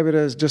describe it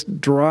as just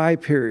dry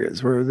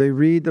periods where they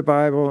read the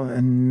Bible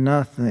and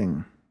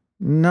nothing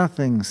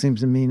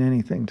seems to mean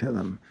anything to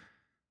them.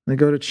 They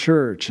go to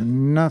church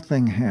and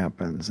nothing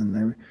happens, and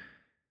they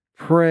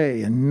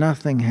pray and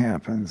nothing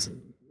happens.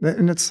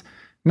 And it's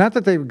not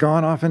that they've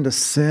gone off into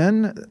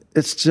sin,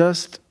 it's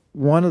just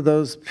one of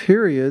those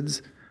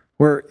periods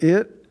where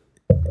it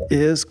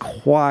is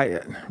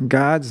quiet.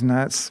 God's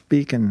not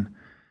speaking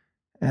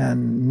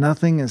and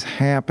nothing is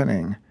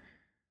happening.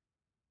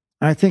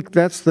 I think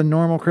that's the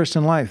normal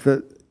Christian life,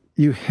 that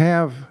you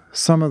have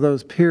some of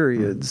those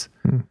periods.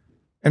 Mm-hmm.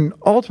 And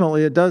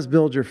ultimately, it does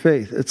build your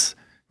faith. It's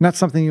not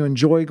something you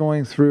enjoy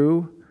going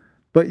through,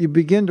 but you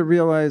begin to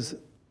realize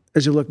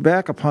as you look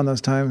back upon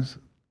those times,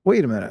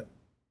 wait a minute,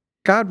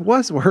 God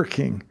was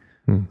working.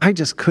 I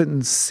just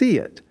couldn't see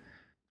it.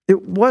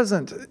 It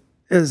wasn't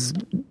as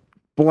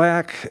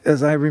black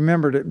as I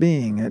remembered it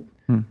being.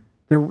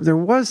 There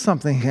was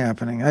something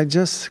happening. I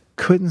just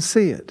couldn't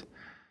see it.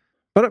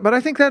 But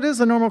I think that is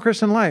the normal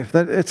Christian life,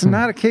 that it's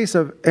not a case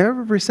of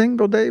every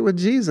single day with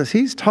Jesus.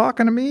 He's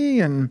talking to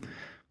me, and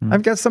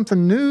I've got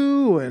something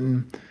new,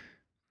 and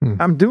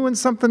I'm doing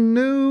something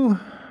new.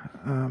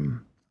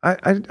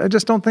 I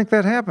just don't think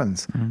that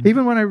happens.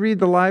 Even when I read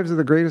the lives of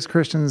the greatest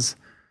Christians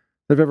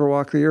that have ever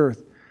walked the earth,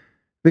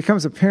 it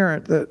becomes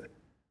apparent that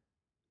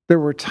there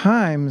were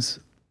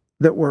times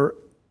that were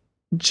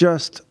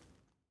just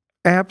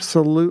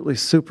absolutely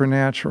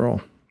supernatural,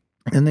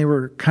 and they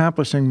were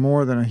accomplishing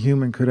more than a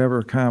human could ever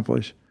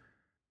accomplish.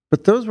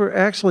 But those were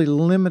actually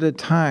limited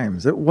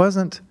times. It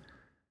wasn't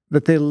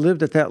that they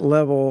lived at that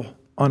level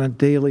on a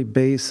daily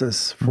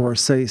basis for,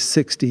 say,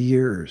 60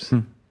 years.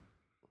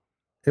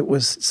 It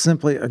was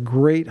simply a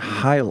great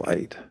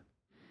highlight.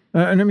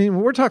 And I mean,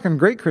 we're talking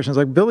great Christians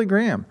like Billy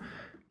Graham.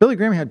 Billy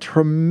Graham had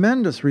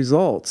tremendous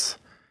results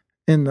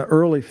in the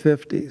early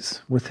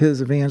 50s with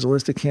his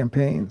evangelistic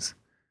campaigns.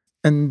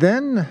 And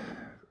then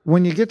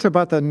when you get to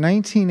about the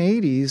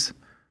 1980s,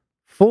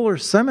 Fuller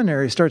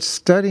Seminary starts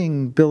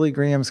studying Billy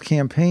Graham's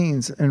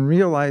campaigns and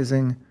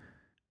realizing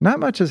not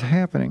much is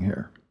happening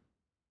here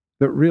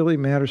that really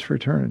matters for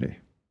eternity.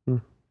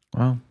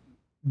 Wow.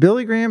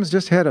 Billy Graham's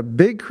just had a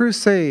big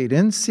crusade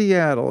in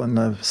Seattle, and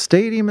the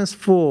stadium is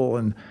full,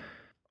 and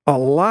a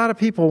lot of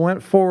people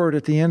went forward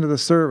at the end of the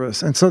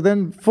service. And so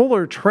then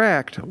Fuller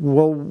tracked,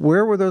 well,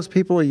 where were those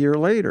people a year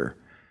later?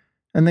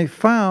 And they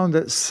found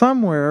that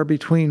somewhere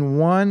between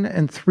 1%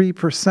 and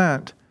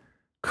 3%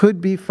 could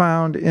be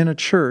found in a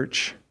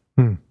church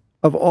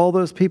of all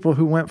those people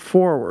who went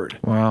forward.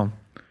 Wow.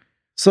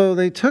 So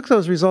they took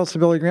those results to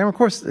Billy Graham. Of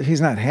course,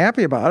 he's not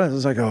happy about it.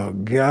 It's like, oh,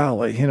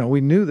 golly,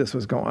 we knew this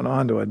was going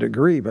on to a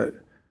degree, but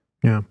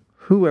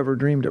whoever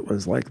dreamed it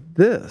was like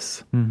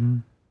this? Mm-hmm.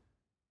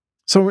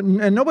 So,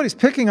 and nobody's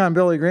picking on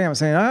Billy Graham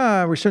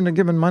saying, we shouldn't have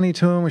given money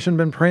to him, we shouldn't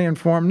have been praying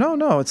for him.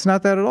 No, it's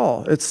not that at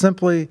all. It's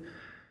simply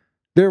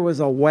there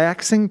was a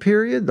waxing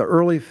period, the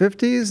early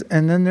 50s,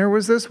 and then there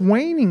was this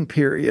waning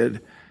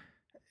period.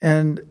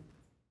 And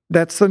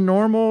that's the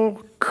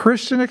normal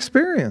Christian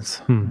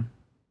experience.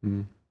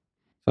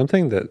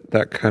 Something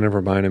that kind of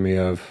reminded me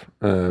of,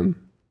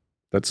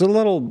 that's a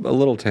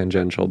little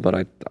tangential,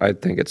 but I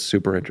think it's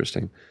super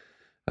interesting.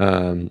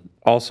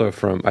 Also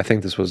from, I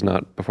think this was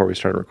not before we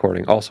started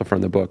recording, also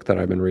from the book that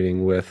I've been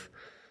reading with,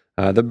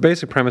 the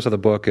basic premise of the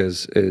book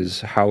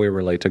is how we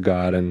relate to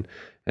God,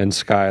 and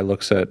Skye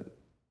looks at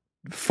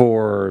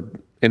 4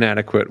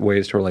 inadequate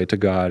ways to relate to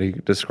God. He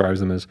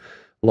describes them as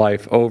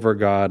life over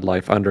God,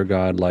 life under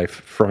God, life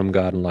from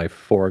God, and life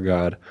for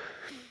God.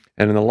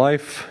 And in the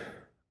life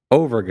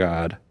over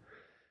God,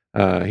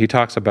 he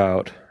talks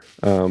about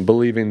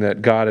believing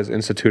that God has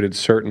instituted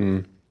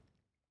certain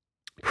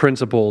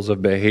principles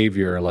of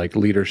behavior like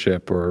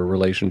leadership or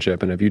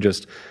relationship, and if you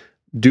just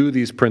do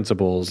these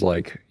principles,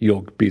 like,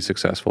 you'll be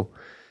successful.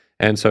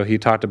 And so he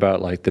talked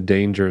about like the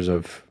dangers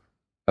of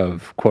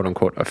quote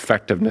unquote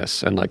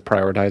effectiveness and like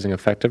prioritizing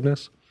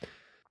effectiveness,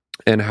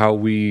 and how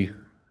we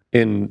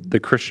in the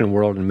Christian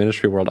world and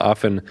ministry world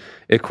often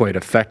equate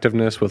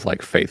effectiveness with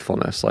like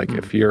faithfulness. Like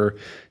if you're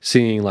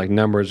seeing like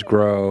numbers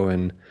grow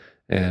and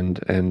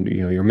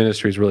your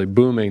ministry is really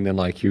booming, then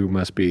like you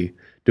must be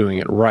doing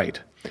it right.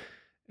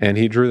 And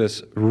he drew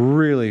this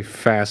really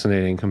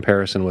fascinating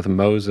comparison with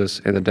Moses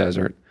in the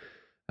desert.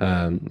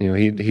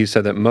 He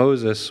said that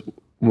Moses,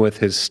 with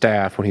his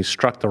staff, when he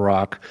struck the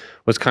rock,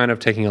 was kind of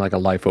taking like a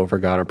life over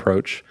God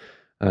approach.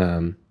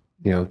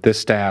 This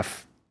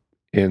staff,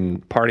 in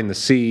parting the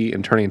sea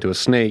and turning into a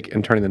snake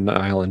and turning the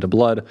Nile into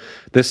blood,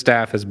 this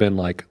staff has been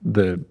like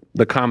the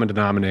common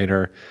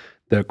denominator,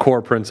 the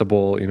core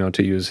principle,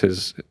 to use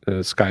his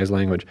Skye's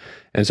language.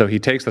 And so he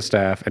takes the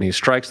staff and he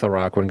strikes the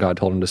rock when God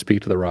told him to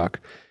speak to the rock.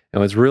 And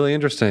what's really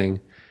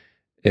interesting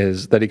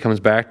is that he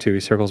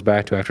circles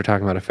back to after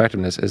talking about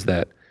effectiveness, is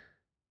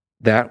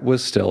that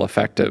was still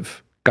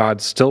effective. God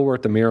still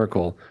worked the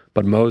miracle,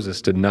 but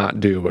Moses did not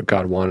do what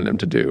God wanted him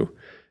to do.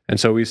 And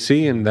so we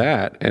see in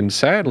that, and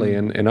sadly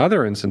in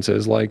other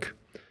instances, like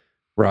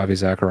Ravi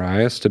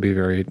Zacharias, to be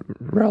very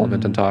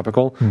relevant and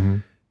topical,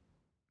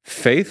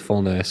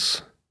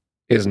 faithfulness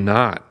is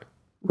not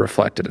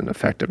reflected in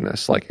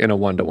effectiveness, like in a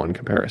one-to-one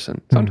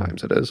comparison.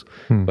 Sometimes it is.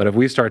 But if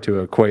we start to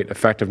equate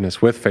effectiveness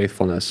with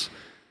faithfulness,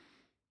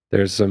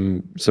 there's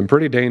some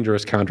pretty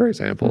dangerous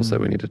counterexamples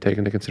that we need to take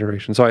into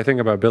consideration. So I think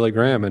about Billy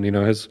Graham, and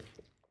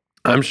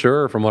I'm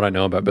sure from what I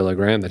know about Billy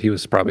Graham that he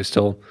was probably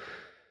still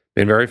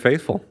being very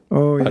faithful.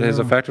 But his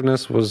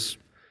effectiveness was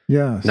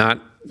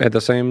not at the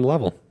same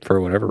level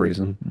for whatever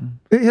reason.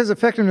 His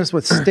effectiveness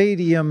with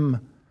stadium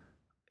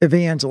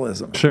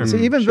evangelism. Sure.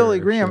 See, even Billy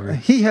Graham,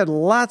 he had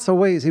lots of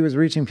ways he was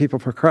reaching people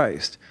for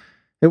Christ.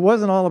 It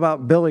wasn't all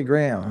about Billy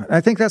Graham.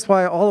 I think that's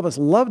why all of us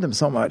loved him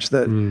so much,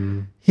 that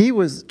he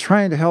was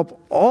trying to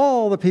help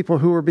all the people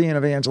who were being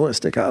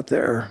evangelistic out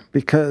there,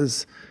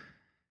 because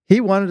he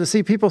wanted to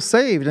see people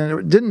saved, and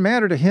it didn't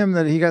matter to him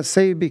that he got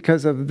saved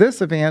because of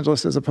this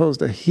evangelist as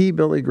opposed to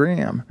Billy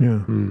Graham.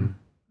 Yeah.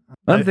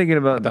 I'm thinking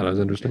about, I thought it was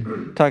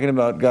interesting. talking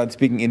about God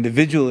speaking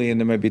individually,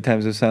 and there might be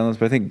times of silence,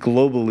 but I think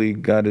globally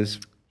God is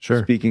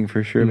speaking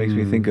for sure. It makes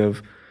me think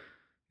of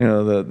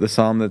the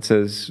psalm that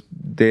says,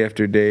 day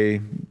after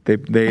day,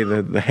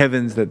 the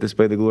heavens that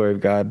display the glory of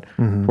God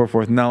pour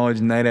forth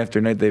knowledge. Night after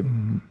night, they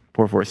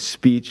pour forth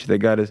speech. That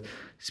God is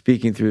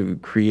speaking through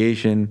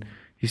creation.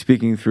 He's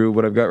speaking through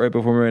what I've got right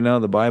before me right now,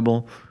 the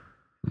Bible.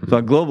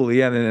 So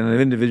globally, on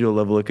an individual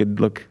level, it could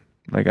look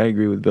like, I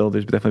agree with Bill.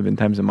 There's definitely been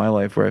times in my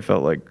life where I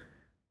felt like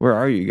where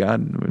are you,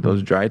 God?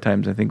 Those dry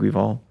times, I think we've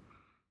all,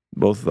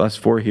 both us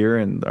four here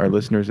and our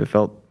listeners, have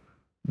felt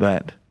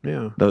that.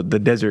 Yeah. The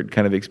desert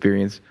kind of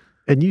experience.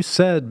 And you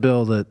said,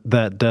 Bill,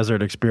 that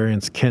desert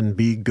experience can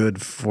be good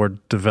for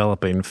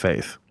developing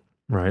faith,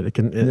 right?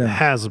 It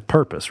has a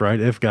purpose, right?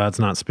 If God's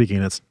not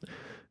speaking, it's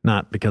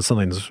not because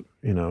something's,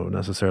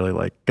 necessarily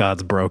like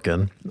God's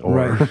broken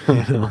or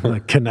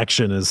the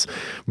connection is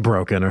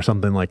broken or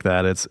something like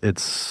that.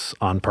 It's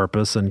on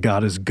purpose, and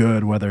God is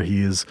good whether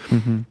he is,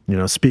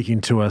 speaking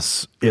to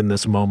us in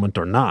this moment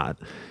or not.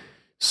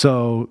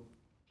 So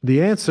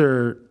the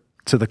answer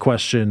to the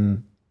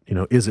question,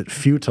 is it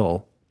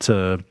futile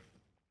to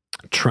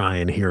try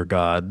and hear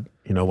God,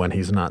 when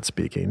he's not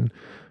speaking,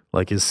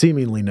 is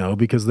seemingly no,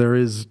 because there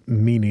is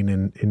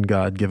meaning in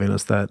God giving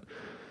us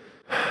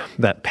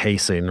that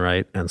pacing,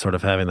 right? And sort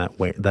of having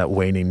that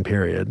waning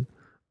period.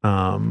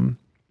 But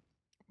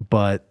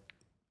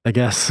I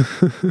guess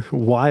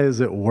why is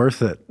it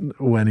worth it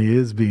when he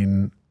is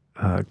being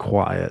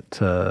quiet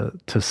to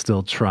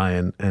still try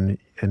and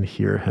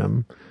hear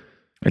him?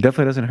 It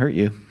definitely doesn't hurt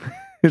you.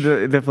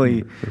 It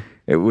definitely,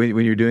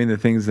 when you're doing the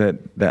things that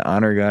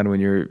honor God, when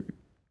you're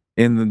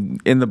in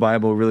the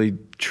Bible, really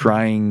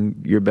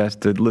trying your best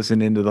to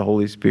listen into the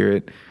Holy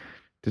Spirit,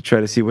 to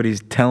try to see what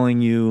he's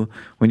telling you,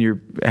 when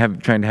you're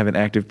trying to have an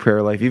active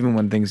prayer life, even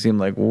when things seem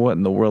like, what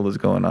in the world is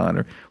going on?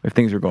 Or if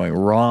things are going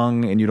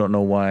wrong and you don't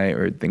know why,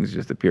 or things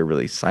just appear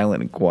really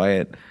silent and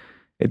quiet,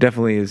 it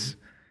definitely is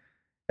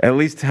at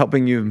least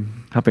helping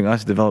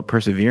us develop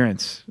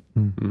perseverance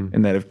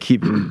in that of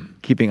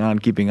keeping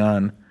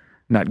on,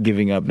 not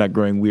giving up, not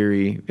growing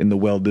weary in the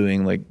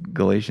well-doing, like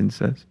Galatians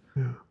says.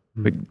 Yeah.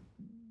 But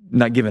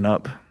not giving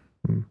up.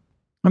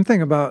 I'm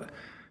thinking about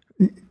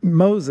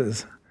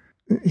Moses.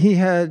 He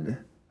had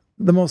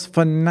the most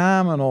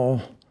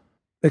phenomenal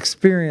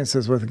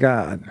experiences with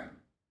God.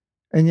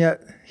 And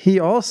yet he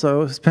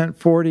also spent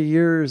 40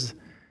 years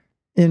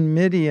in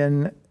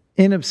Midian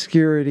in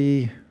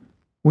obscurity.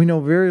 We know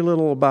very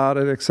little about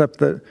it except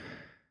that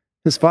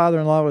his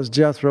father-in-law was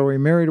Jethro. He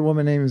married a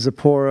woman named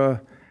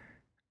Zipporah,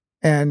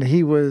 and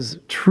he was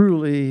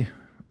truly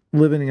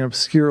living an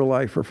obscure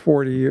life for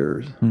 40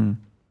 years.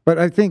 But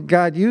I think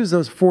God used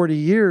those 40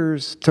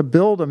 years to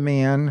build a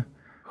man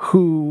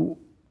who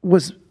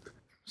was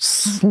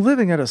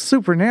living at a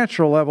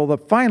supernatural level the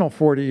final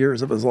 40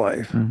 years of his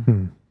life.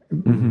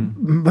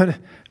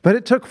 But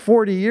it took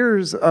 40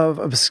 years of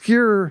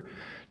obscure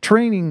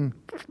training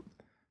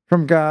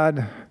from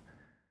God,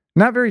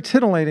 not very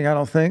titillating, I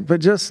don't think,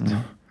 but just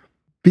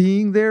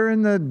being there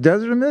in the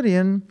desert of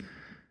Midian.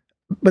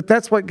 But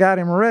that's what got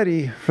him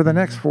ready for the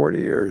next 40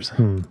 years.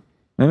 That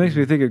makes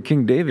me think of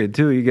King David,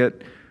 too. You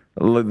get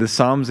the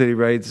Psalms that he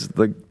writes,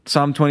 like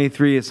Psalm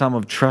 23, a psalm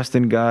of trust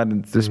in God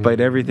and despite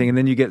everything. And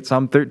then you get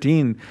Psalm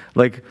 13,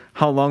 like,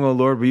 how long, O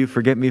Lord, will you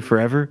forget me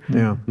forever?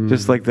 Yeah.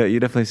 Just like that, you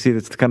definitely see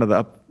that's kind of the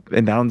up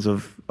and downs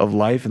of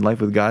life and life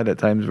with God at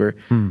times where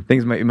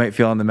things you might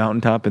feel on the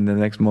mountaintop, and the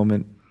next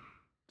moment,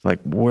 it's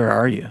like, where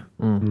are you?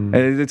 And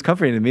it's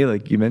comforting to me,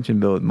 like you mentioned,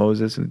 Bill, with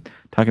Moses and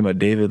talking about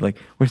David, like,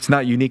 it's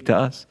not unique to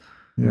us.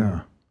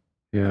 Yeah.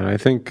 Yeah, I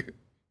think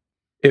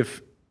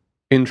if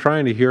in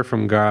trying to hear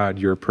from God,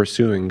 you're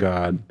pursuing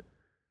God,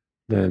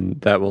 then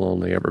that will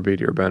only ever be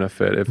to your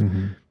benefit. If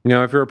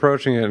if you're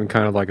approaching it in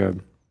kind of like a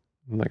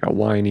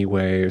whiny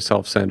way,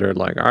 self-centered,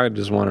 like, I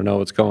just want to know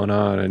what's going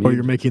on, and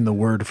you're making the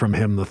word from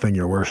him the thing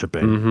you're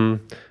worshiping.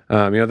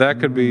 That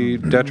could be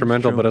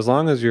detrimental. But as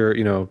long as you're,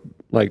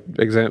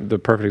 the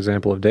perfect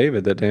example of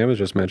David that Dan was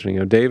just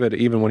mentioning, David,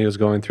 even when he was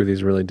going through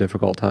these really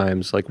difficult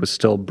times, was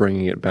still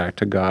bringing it back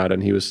to God,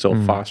 and he was still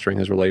fostering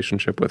his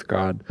relationship with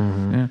God.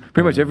 Yeah.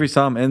 Pretty much every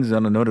psalm ends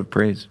on a note of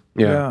praise.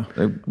 Yeah.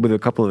 With a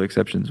couple of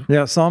exceptions.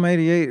 Yeah, Psalm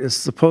 88 is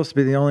supposed to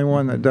be the only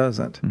one that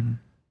doesn't.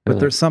 But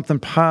there's something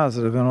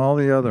positive in all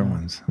the other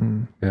ones.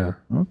 Yeah.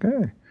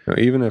 Okay.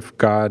 Even if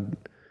God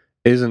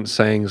isn't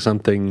saying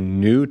something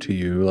new to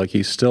you,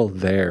 he's still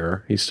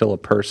there. He's still a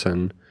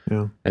person.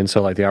 Yeah. And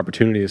so the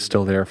opportunity is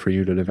still there for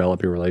you to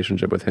develop your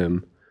relationship with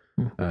him.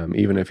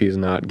 Even if he's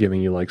not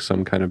giving you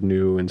some kind of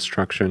new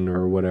instruction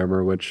or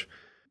whatever, which,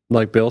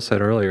 like Bill said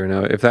earlier,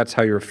 now if that's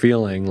how you're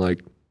feeling,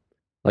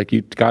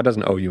 God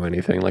doesn't owe you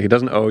anything. He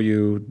doesn't owe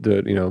you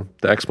the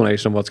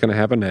explanation of what's going to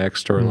happen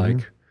next or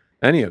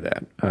any of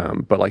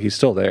that. But he's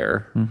still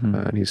there,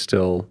 and he's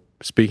still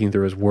speaking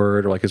through his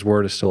word, or his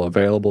word is still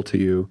available to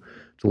you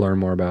to learn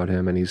more about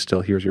him, and he still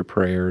hears your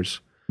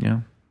prayers. Yeah.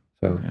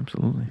 So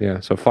absolutely. Yeah.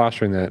 So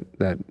fostering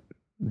that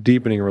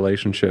deepening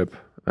relationship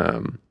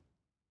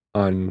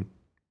on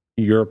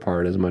your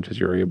part as much as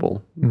you're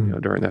able,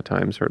 during that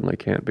time certainly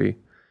can't be,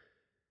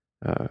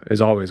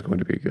 is always going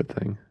to be a good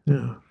thing.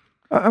 Yeah.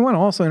 I want to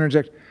also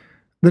interject.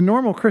 The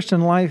normal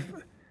Christian life,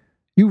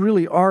 you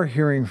really are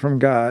hearing from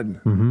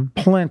God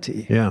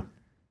plenty. Yeah.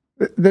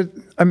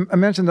 I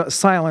mentioned the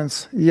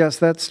silence. Yes,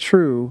 that's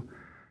true.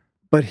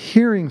 But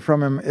hearing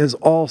from him is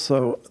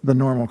also the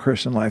normal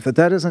Christian life.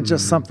 That isn't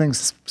just something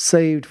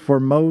saved for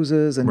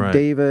Moses and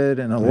David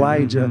and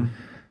Elijah.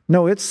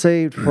 No, it's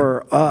saved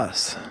for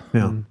us.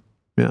 Yeah.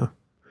 Yeah.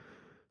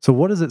 So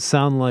what does it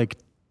sound like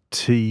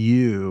to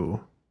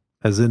you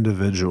as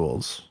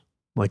individuals,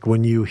 like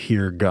when you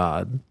hear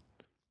God,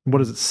 what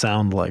does it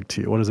sound like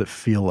to you? What does it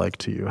feel like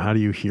to you? How do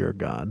you hear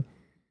God?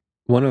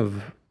 One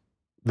of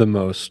the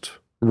most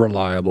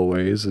reliable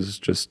ways is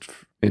just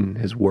in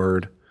His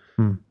Word.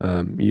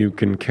 You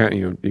can take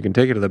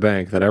it to the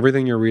bank that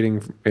everything you're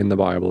reading in the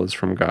Bible is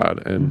from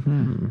God,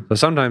 and so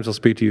sometimes He'll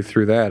speak to you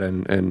through that.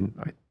 And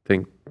I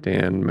think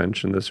Dan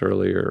mentioned this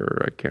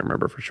earlier. I can't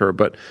remember for sure,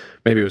 but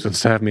maybe it was in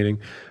staff meeting.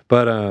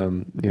 But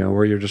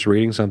where you're just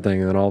reading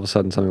something, and then all of a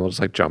sudden something will just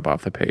like jump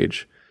off the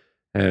page,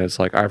 and it's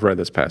like, I've read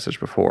this passage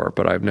before,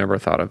 but I've never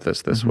thought of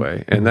this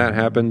way. And that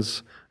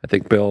happens. I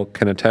think Bill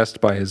can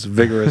attest by his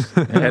vigorous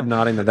head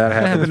nodding that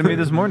happened to me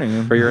this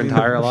morning for your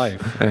entire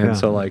life. And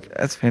so, like,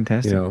 that's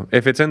fantastic.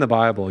 If it's in the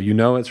Bible,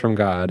 it's from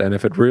God, and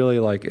if it really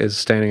like is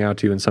standing out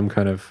to you in some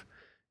kind of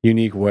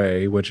unique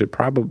way, which it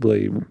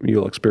probably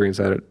you'll experience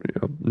that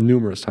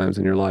numerous times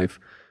in your life,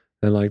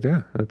 then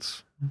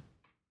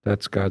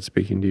that's God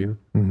speaking to you,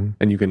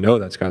 and you can know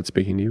that's God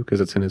speaking to you because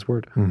it's in His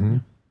Word.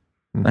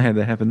 I had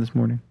that happen this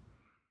morning.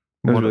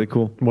 That was really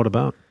cool. What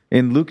about?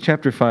 In Luke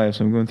chapter 5,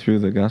 so I'm going through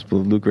the Gospel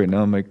of Luke right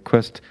now, my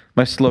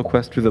slow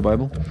quest through the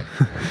Bible.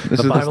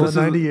 The Bible in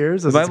 90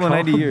 years? The Bible in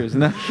 90 years.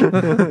 No.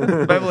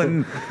 The Bible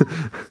in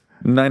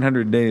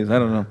 900 days. I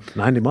don't know.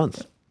 90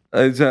 months.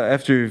 It's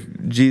after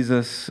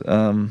Jesus,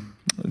 when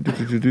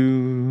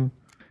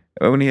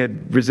he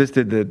had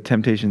resisted the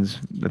temptations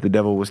that the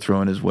devil was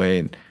throwing his way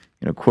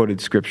and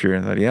quoted Scripture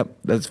and thought, yep,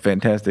 that's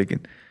fantastic.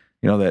 And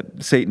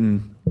that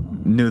Satan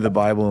knew the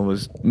Bible and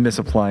was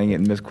misapplying it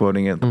and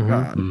misquoting it.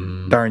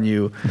 Darn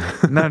you.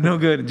 No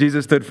good.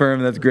 Jesus stood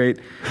firm. That's great.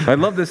 I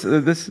love this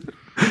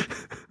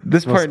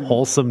part. Most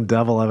wholesome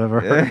devil I've ever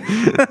heard.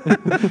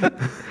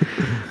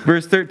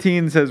 Verse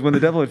 13 says, when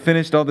the devil had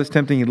finished all this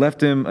tempting, he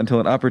left him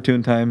until an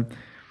opportune time.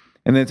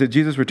 And then it said,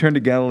 Jesus returned to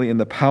Galilee in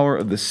the power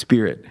of the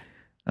Spirit.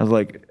 I was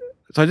like,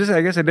 I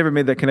guess I never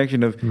made that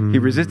connection of he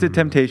resisted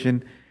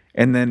temptation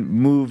and then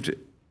moved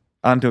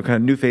onto a kind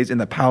of new phase in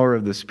the power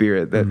of the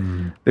Spirit, that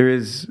there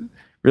is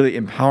really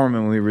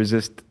empowerment when we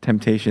resist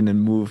temptation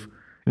and move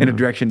in a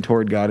direction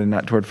toward God and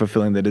not toward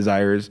fulfilling the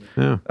desires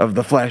of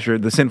the flesh or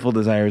the sinful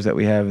desires that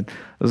we have.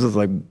 This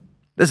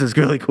is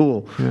really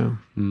cool. Yeah.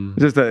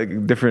 Just a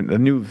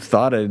new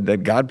thought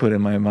that God put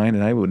in my mind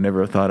and I would never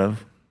have thought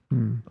of.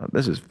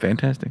 This is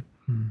fantastic.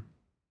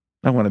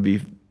 I want to be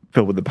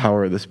filled with the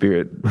power of the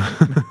Spirit,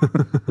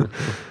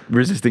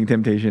 resisting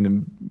temptation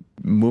and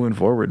moving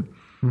forward.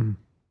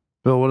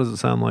 Bill, what does it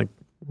sound like?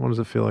 What does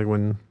it feel like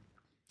when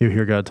you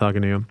hear God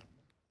talking to you?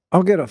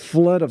 I'll get a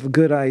flood of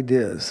good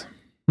ideas.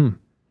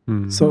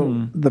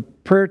 So the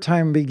prayer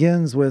time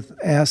begins with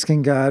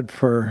asking God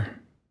for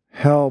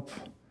help.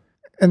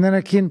 And then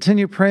I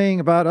continue praying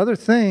about other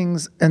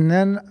things. And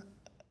then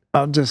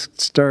I'll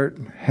just start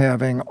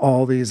having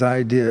all these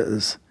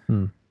ideas.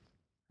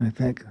 I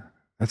think,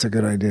 that's a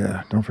good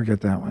idea. Don't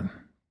forget that one.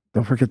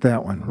 Don't forget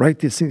that one. Write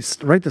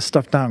this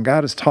stuff down.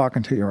 God is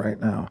talking to you right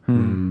now.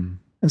 And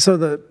so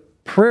the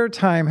prayer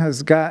time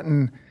has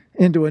gotten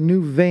into a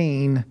new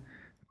vein,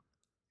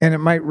 and it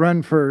might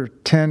run for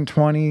 10,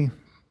 20,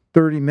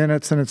 30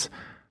 minutes, and it's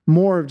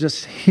more of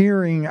just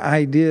hearing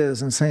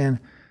ideas and saying,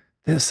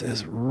 this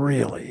is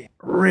really,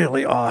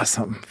 really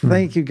awesome.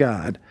 Thank you,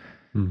 God.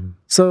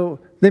 So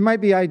they might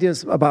be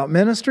ideas about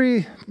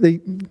ministry.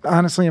 They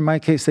honestly, in my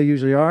case, they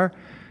usually are.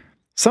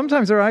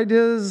 Sometimes they're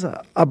ideas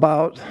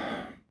about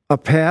a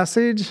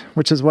passage,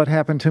 which is what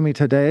happened to me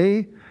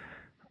today.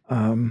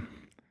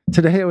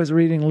 Today I was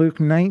reading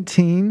Luke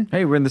 19.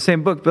 Hey, we're in the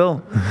same book,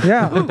 Bill.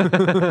 Yeah.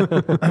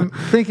 I'm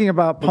thinking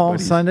about Palm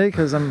Sunday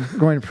because I'm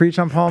going to preach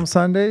on Palm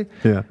Sunday.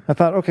 Yeah. I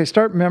thought, okay,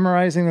 start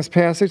memorizing this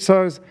passage.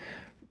 So I was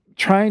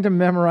trying to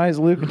memorize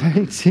Luke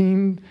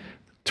 19,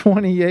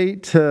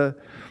 28 to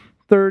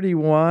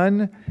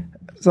 31.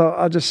 So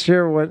I'll just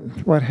share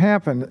what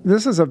happened.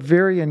 This is a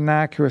very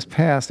innocuous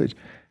passage.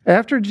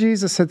 After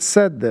Jesus had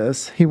said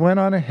this, he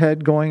went on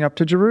ahead going up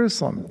to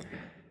Jerusalem.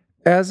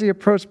 As he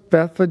approached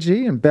Bethphage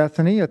and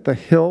Bethany at the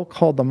hill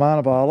called the Mount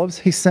of Olives,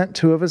 he sent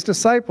two of his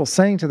disciples,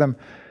 saying to them,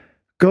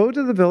 go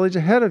to the village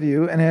ahead of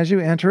you, and as you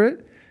enter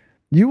it,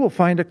 you will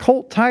find a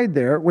colt tied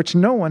there, which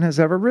no one has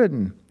ever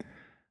ridden.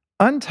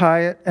 Untie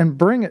it and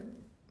bring it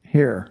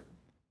here.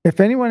 If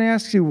anyone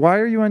asks you, why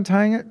are you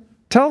untying it?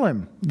 Tell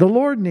him, the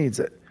Lord needs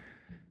it.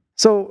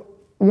 So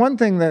one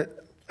thing that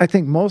I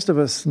think most of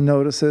us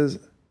notice is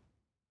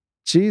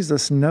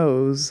Jesus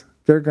knows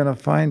they're going to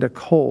find a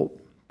colt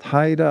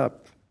tied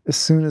up as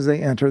soon as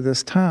they enter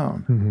this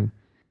town.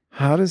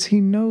 How does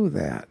he know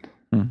that?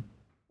 And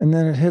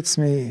then it hits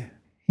me,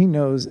 he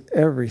knows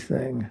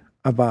everything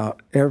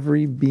about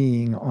every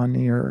being on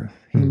the earth.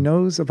 He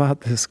knows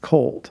about this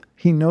colt.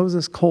 He knows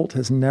this colt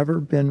has never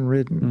been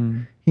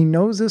ridden. He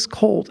knows this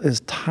colt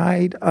is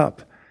tied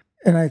up.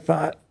 And I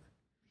thought,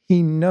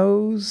 he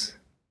knows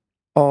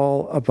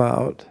all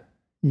about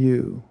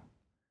you.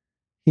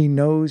 He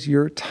knows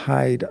you're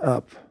tied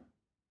up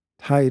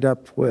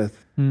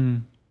with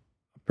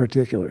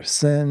particular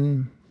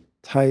sin,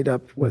 tied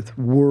up with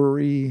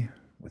worry,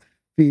 with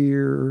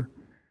fear.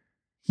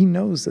 He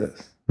knows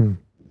this.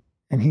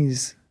 and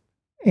he's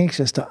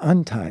anxious to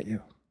untie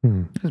you.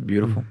 That's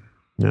beautiful.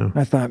 Yeah.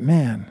 I thought,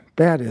 man,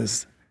 that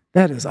is,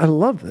 I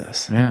love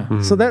this.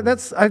 Yeah. So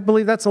that's, I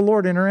believe that's the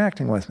Lord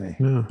interacting with me.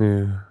 Yeah.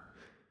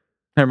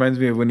 That reminds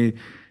me of when he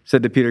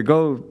said to Peter,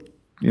 go,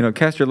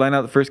 cast your line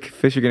out, the first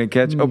fish you're going to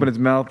catch, open its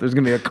mouth, there's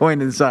going to be a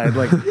coin inside.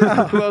 Like,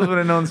 who else would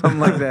have known something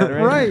like that,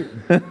 right?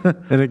 Right.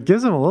 And it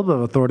gives him a little bit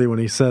of authority when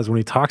he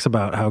talks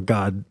about how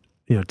God,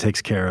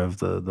 takes care of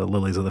the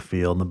lilies of the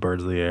field and the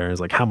birds of the air. It's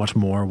like, how much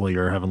more will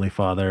your heavenly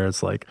Father?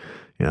 It's like,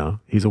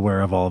 he's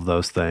aware of all of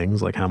those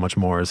things. Like, how much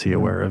more is he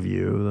aware of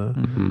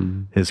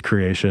you, his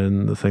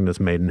creation, the thing that's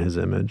made in his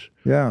image?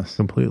 Yes.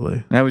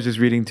 Completely. And I was just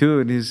reading too,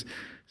 and he's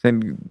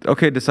saying,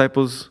 okay,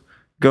 disciples,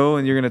 go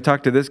and you're going to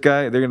talk to this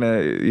guy. You're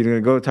going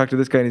to go talk to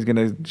this guy, and he's going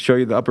to show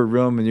you the upper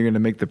room, and you're going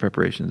to make the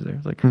preparations there.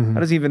 It's like, how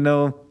does he even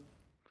know?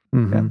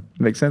 Yeah,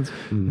 makes sense.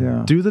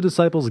 Yeah. Do the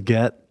disciples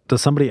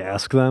does somebody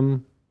ask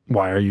them,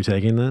 why are you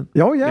taking that?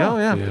 Oh, yeah.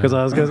 Yeah. Because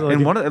I was going to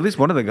And at least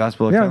one of the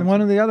gospel Yeah, accounts. in one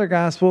of the other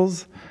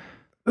Gospels.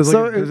 It's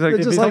So like- it's like,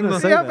 just if like,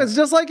 he's saying that. it's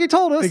just like he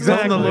told us.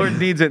 Exactly. the Lord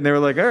needs it, and they were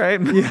like, all right,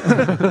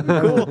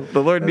 cool.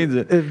 The Lord needs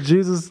it. if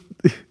Jesus,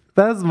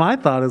 that's my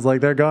thought, is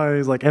like they're going,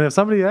 he's like, and if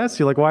somebody asks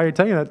you, like, why are you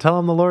taking it? Tell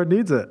them the Lord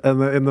needs it.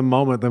 And in the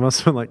moment, they must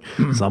have been like,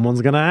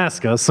 someone's going to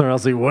ask us, or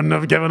else he wouldn't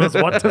have given us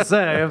what to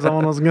say if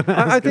someone was going to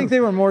ask I think us.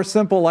 they were more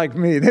simple like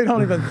me. They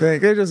don't even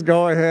think. They just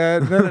go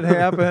ahead, and then it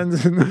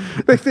happens, and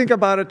they think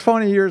about it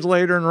 20 years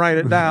later and write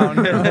it down.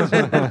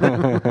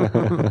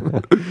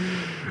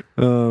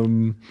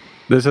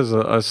 This is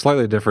a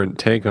slightly different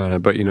take on it,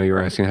 but you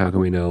were asking how can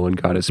we know when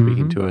God is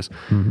speaking to us.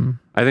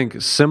 I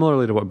think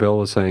similarly to what Bill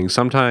was saying,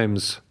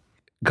 sometimes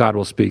God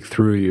will speak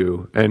through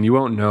you, and you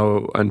won't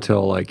know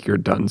until like you're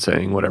done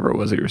saying whatever it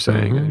was that you're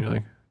saying, and you're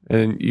like,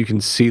 and you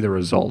can see the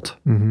result,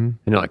 and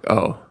you're like,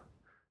 oh,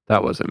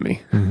 that wasn't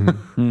me.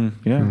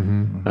 Yeah.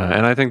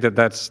 And I think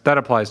that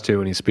applies too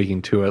when he's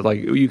speaking to it.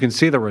 Like you can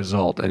see the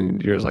result,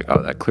 and you're just like,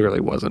 oh, that clearly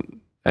wasn't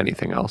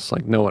anything else.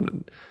 Like no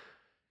one.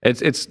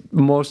 It's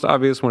most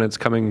obvious when it's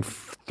coming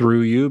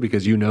through you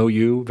because you know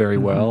you very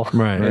well,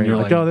 Right. And you're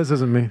like, oh, this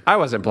isn't me. I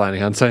wasn't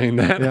planning on saying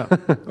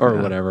that, or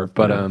whatever.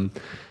 But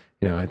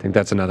I think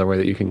that's another way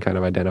that you can kind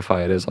of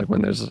identify it is like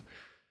when there's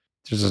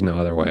just no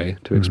other way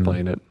to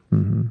explain it.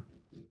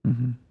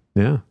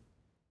 Yeah.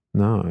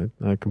 No,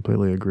 I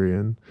completely agree.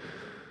 And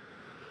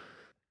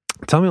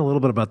tell me a little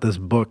bit about this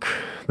book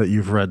that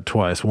you've read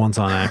twice, once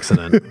on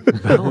accident.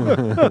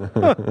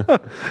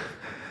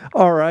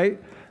 All right.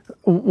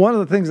 One of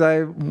the things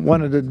I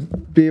wanted to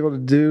be able to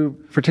do,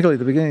 particularly at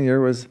the beginning of the year,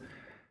 was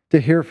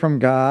to hear from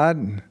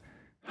God.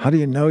 How do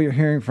you know you're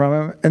hearing from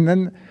Him? And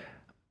then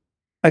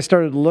I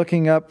started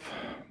looking up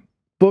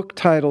book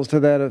titles to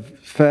that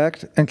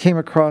effect and came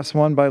across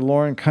one by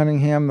Lauren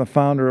Cunningham, the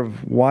founder of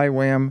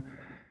YWAM.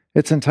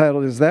 It's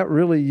entitled, Is That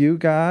Really You,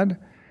 God?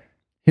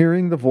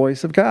 Hearing the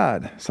Voice of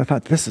God. So I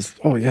thought,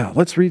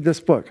 let's read this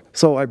book.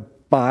 So I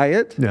buy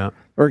it. Yeah.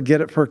 Or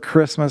get it for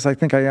Christmas. I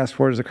think I asked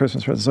for it as a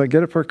Christmas present. So I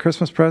get it for a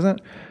Christmas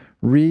present,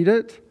 read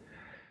it.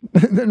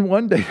 And then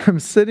one day I'm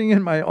sitting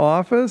in my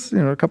office,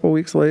 a couple of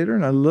weeks later,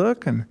 and I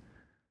look and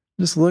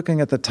just looking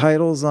at the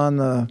titles on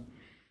the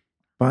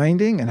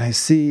binding, and I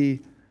see,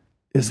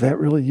 Is That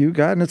Really You,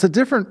 God? And it's a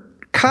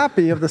different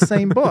copy of the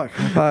same book.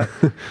 I thought,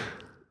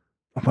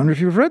 I wonder if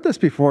you've read this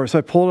before. So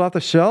I pulled it off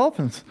the shelf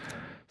and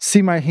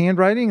see my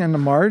handwriting and the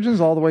margins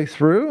all the way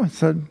through and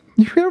said,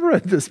 you have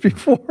read this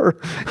before.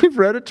 You've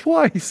read it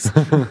twice.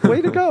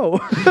 Way to go.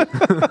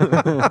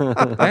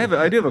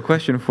 I do have a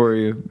question for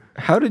you.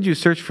 How did you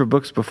search for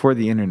books before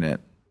the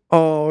internet?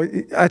 Oh,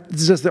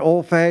 it's just the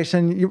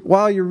old-fashioned.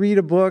 While you read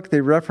a book,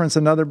 they reference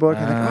another book.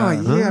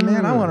 And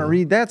man, I want to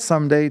read that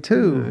someday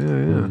too.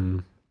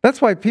 Yeah.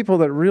 That's why people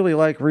that really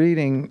like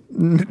reading,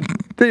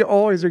 they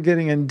always are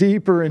getting in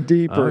deeper and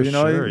deeper. Oh,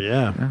 sure,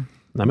 yeah.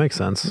 That makes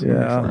sense.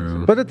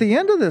 Yeah. But at the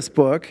end of this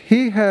book,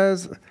 he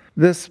has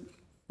this,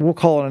 we'll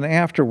call it an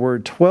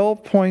afterword,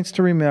 12 points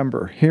to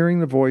remember,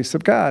 hearing the voice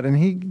of God. And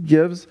he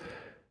gives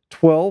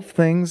 12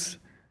 things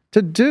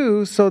to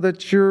do so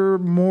that you're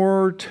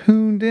more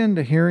tuned in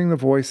to hearing the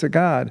voice of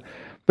God.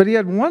 But he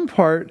had one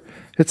part,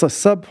 it's a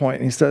subpoint,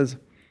 and he says,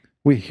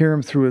 we hear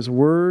him through his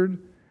word,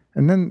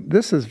 and then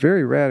this is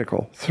very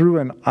radical, through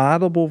an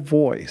audible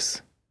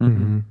voice,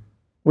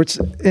 which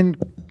in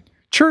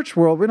church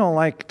world, we don't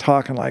like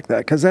talking like that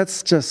because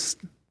that's just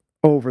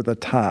over the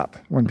top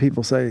when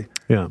people say,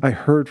 I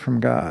heard from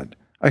God.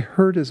 I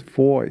heard his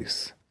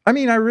voice. I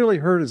mean, I really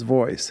heard his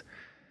voice.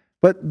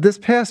 But this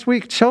past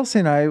week, Chelsea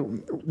and I,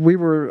 we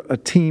were a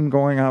team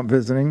going out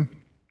visiting,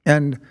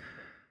 and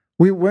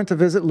we went to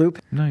visit Lou.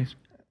 Nice.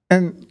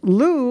 And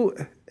Lou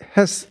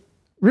has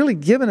really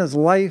given his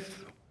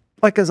life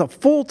like as a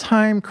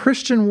full-time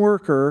Christian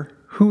worker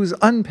who's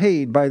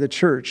unpaid by the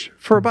church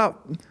for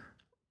about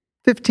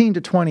 15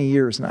 to 20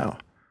 years now.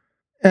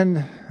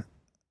 And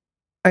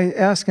I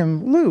asked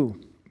him, Lou,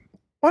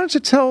 why don't you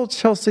tell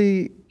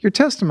Chelsea your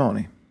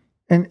testimony?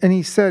 And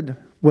he said,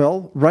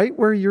 well, right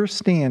where you're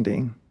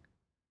standing,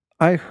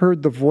 I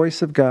heard the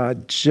voice of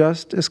God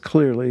just as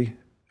clearly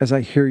as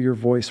I hear your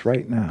voice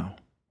right now.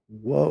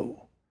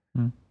 Whoa.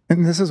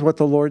 And this is what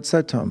the Lord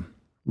said to him.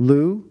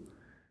 Lou,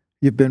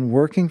 you've been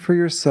working for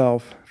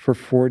yourself for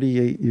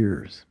 48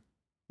 years.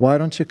 Why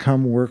don't you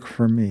come work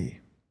for me?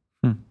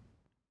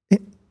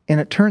 And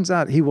it turns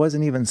out he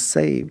wasn't even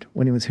saved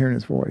when he was hearing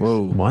his voice.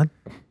 Whoa. What?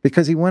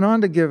 Because he went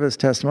on to give his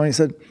testimony. He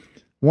said,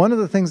 one of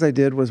the things I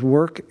did was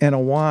work in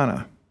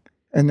Awana.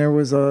 And there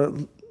was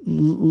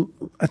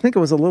I think it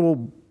was a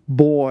little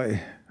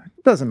boy,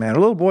 doesn't matter, a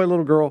little boy,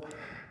 little girl,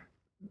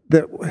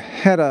 that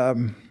had a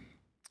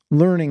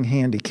learning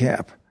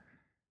handicap.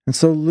 And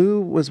so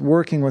Lou was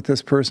working with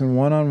this person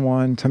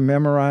one-on-one to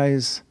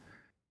memorize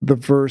the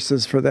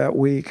verses for that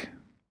week.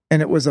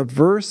 And it was a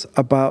verse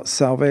about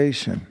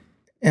salvation.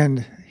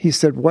 And he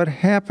said what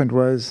happened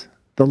was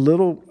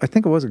I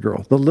think it was a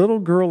girl, the little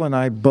girl and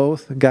I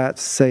both got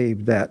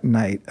saved that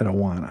night at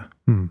Awana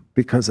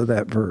because of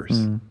that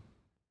verse.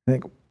 I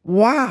think,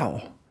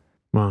 wow,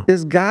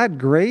 is God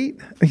great?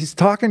 He's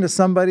talking to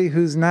somebody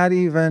who's not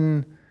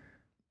even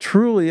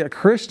truly a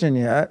Christian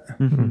yet,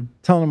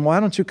 telling him, why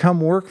don't you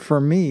come work for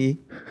me?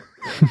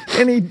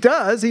 And he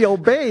does, he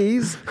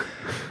obeys,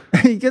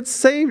 and he gets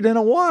saved in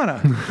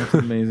Awana. That's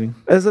amazing.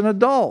 As an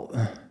adult.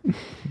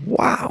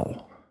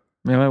 Wow.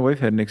 Yeah, my wife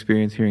had an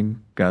experience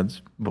hearing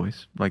God's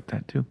voice like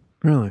that too.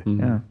 Really?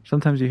 Yeah.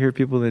 Sometimes you hear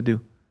people that do.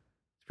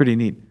 It's pretty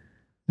neat.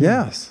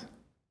 Yes.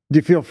 Do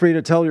you feel free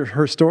to tell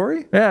her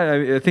story?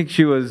 Yeah, I think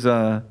she was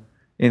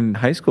in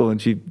high school and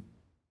she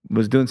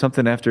was doing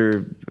something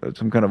after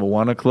some kind of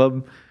Awana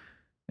club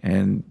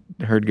and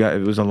heard God,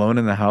 it was alone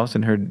in the house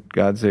and heard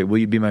God say, will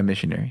you be my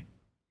missionary?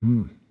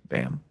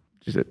 Bam.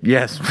 She said,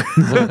 yes.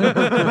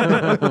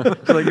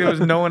 So like there was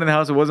no one in the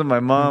house. It wasn't my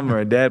mom or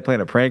my dad playing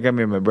a prank on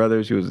me or my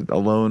brother. She was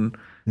alone.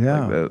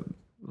 Yeah.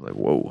 Like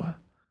whoa.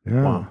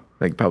 Yeah. Wow.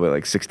 Like probably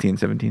like 16,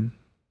 17.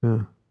 Yeah.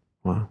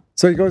 Wow.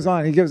 So he goes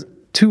on. He gives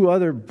 2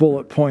 other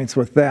bullet points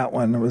with that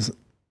one. It was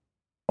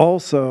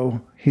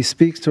also, he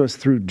speaks to us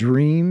through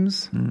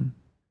dreams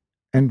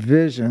and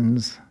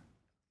visions.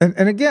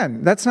 And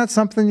again, that's not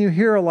something you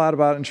hear a lot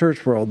about in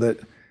church world, that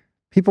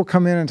people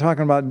come in and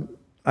talking about,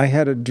 I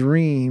had a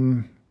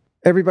dream.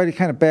 Everybody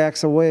kind of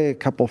backs away a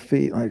couple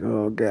feet, like,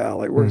 oh, God,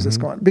 like, where's this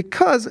going?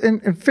 Because,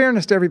 in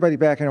fairness to everybody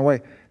backing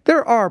away,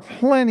 there are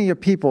plenty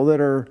of people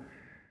that are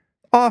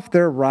off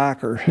their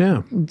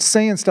rocker,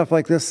 saying stuff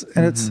like this,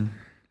 and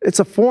it's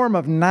a form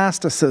of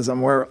Gnosticism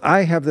where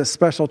I have this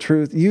special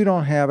truth, you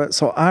don't have it,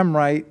 so I'm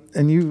right,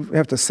 and you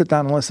have to sit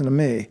down and listen to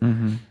me.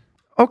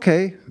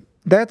 Okay,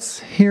 that's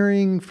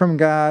hearing from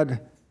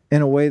God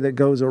in a way that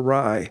goes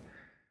awry.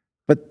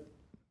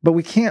 But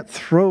we can't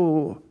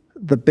throw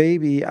the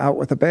baby out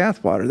with the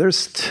bathwater. There's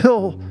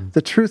still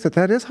the truth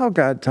that is how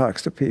God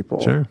talks to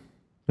people. Sure.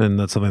 And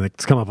that's something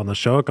that's come up on the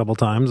show a couple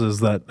times. Is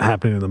that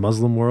happening in the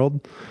Muslim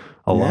world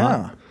a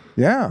lot?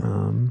 Yeah.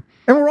 And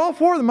we're all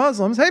for the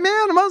Muslims. Hey,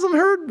 man, a Muslim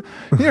heard,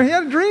 he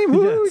had a dream.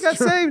 Woo, he got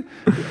saved.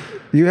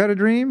 You had a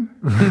dream?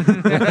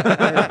 Get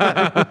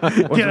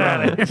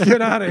out of here.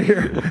 Get out of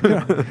here.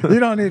 You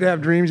don't need to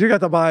have dreams. You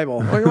got the Bible.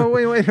 Wait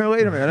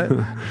a minute.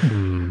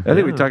 I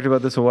think we talked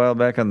about this a while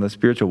back on the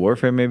spiritual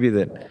warfare, maybe,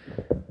 that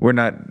we're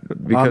not,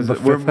 because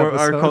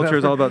our culture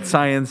is all about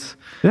science.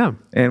 Yeah.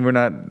 And we're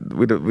not,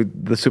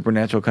 with the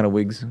supernatural kind of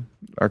wigs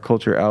our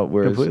culture out,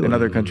 whereas in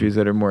other countries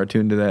that are more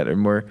attuned to that or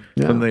more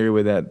familiar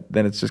with that,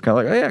 then it's just kind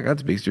of like, oh yeah, God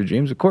speaks through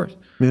dreams, of course.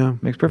 Yeah.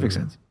 Makes perfect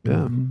sense.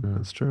 Yeah,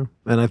 that's true.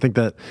 And I think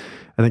that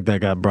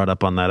got brought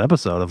up on that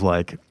episode of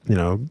like,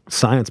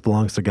 science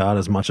belongs to God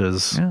as much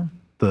as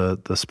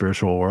the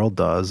spiritual world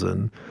does.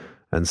 And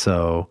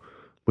so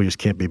we just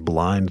can't be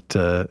blind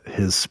to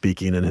his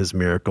speaking and his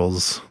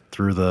miracles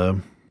through the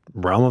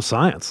realm of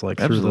science, like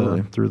through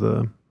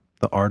the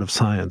art of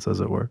science, as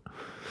it were.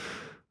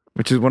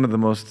 Which is one of the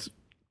most,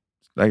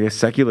 I guess,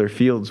 secular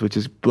fields, which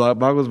is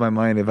boggles my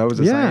mind. If I was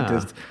a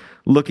scientist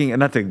looking, and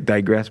not to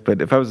digress,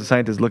 but if I was a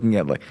scientist looking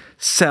at like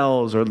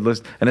cells or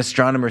an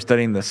astronomer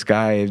studying the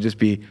sky, it'd just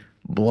be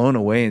blown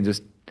away, and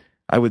just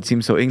I would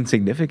seem so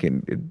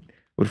insignificant. It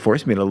would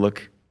force me to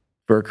look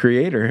for a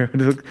creator,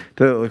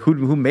 to like,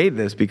 who made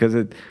this, because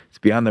it's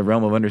beyond the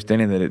realm of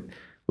understanding that it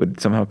would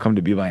somehow come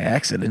to be by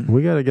accident.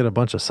 We got to get a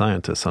bunch of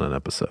scientists on an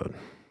episode.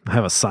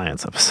 Have a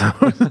science episode.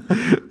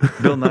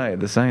 Bill Nye,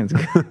 the science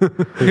guy.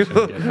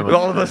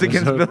 All of us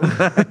against Bill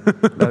Nye.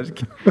 No, I was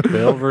kidding.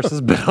 Bill versus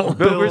Bill.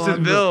 Bill versus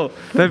Bill.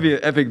 That'd be an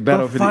epic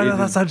battle for the ages.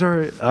 That's not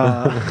true.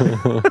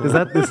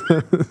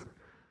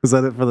 Is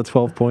that it for the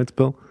 12 points,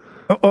 Bill?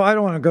 Oh, I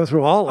don't want to go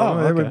through all of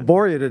them. It would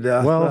bore you to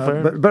death.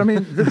 Well, but I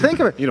mean, think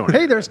of it.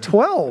 Hey, there's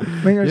 12.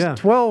 I mean, there's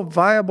 12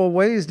 viable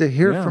ways to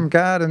hear from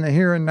God in the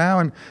here and now.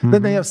 And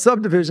then they have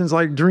subdivisions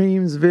like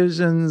dreams,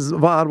 visions,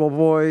 audible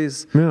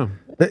voice. Yeah.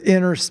 The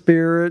inner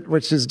spirit,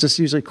 which is just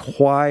usually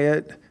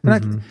quiet.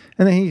 And,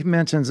 and then he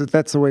mentions that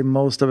that's the way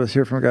most of us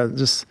hear from God.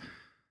 Just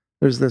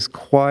there's this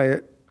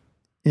quiet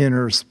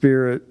inner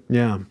spirit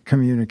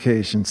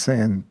communication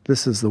saying,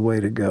 this is the way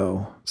to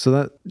go.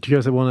 So do you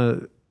guys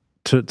want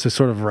to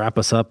sort of wrap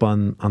us up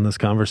on this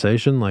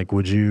conversation? Like,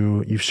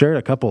 you've shared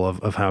a couple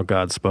of how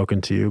God's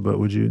spoken to you, but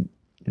would you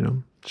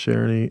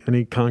share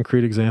any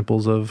concrete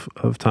examples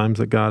of times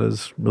that God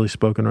has really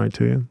spoken right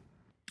to you?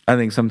 I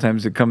think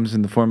sometimes it comes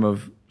in the form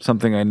of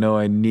something I know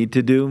I need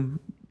to do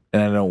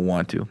and I don't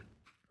want to.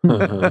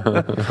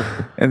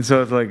 And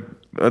so it's like,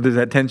 there's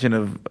that tension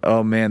of,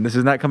 oh man, this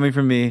is not coming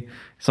from me.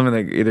 Something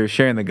like either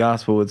sharing the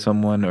gospel with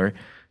someone or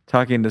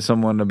talking to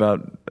someone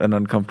about an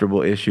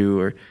uncomfortable issue,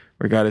 or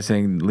God is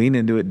saying, lean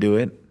into it, do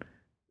it.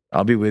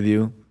 I'll be with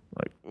you.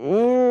 Like,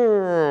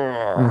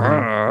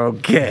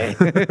 okay.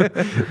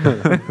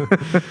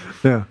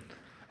 Yeah.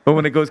 But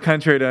when it goes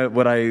contrary to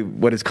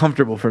what is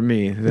comfortable for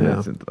me, then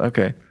it's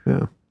okay.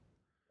 Yeah.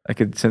 I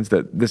could sense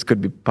that this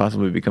could be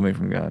possibly be coming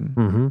from God.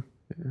 Mm-hmm.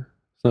 Yeah.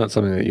 It's not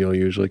something that you'll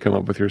usually come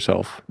up with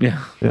yourself.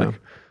 Yeah. Yeah. Like,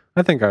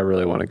 I think I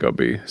really want to go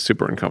be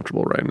super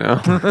uncomfortable right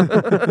now.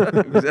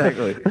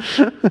 Exactly.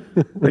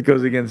 It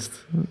goes against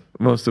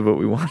most of what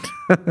we want.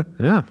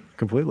 Yeah,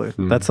 completely.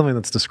 That's something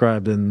that's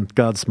described in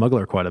God's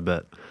Smuggler quite a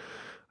bit,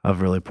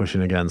 of really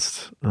pushing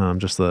against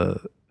just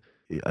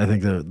I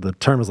think the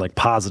term is like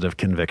positive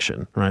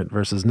conviction, right?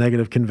 Versus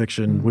negative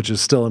conviction, which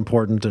is still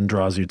important and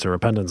draws you to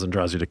repentance and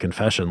draws you to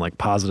confession. Like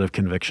positive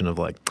conviction of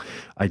like,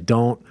 I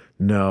don't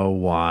know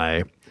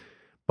why,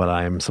 but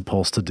I am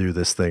supposed to do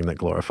this thing that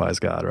glorifies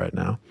God right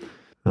now.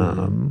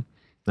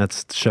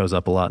 That shows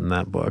up a lot in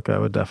that book. I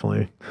would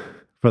definitely,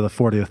 for the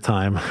 40th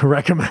time,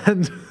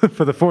 recommend,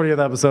 for the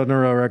 40th episode in a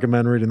row,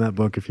 recommend reading that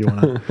book if you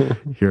want to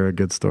hear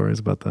good stories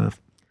about that.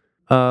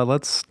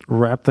 Let's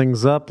wrap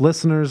things up.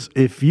 Listeners,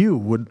 if you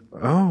would...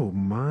 Oh,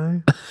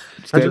 my...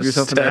 Stab I just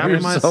yourself in the stabbed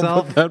head.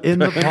 myself in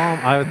the palm.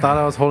 I thought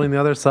I was holding the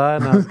other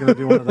side, and I was going to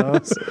do one of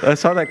those. I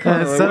saw that And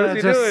comment. Like, instead, what I is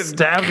he just doing?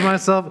 stabbed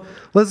myself.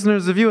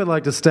 Listeners, if you would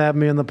like to stab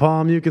me in the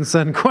palm, you can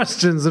send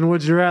questions and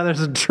would you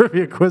rathers and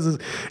trivia quizzes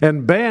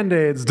and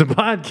band-aids to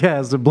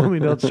podcast at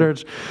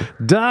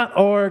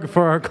bloomingdalechurch.org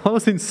for our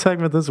closing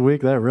segment this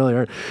week. That really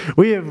hurt.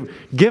 We have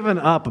given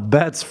up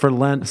bets for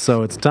Lent,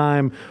 so it's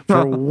time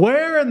for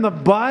Where in the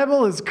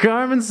Bible is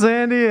Carmen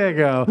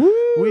Sandiego?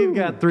 We've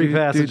got 3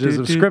 passages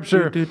of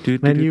Scripture,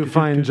 and you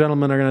fine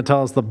gentlemen are going to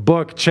tell us the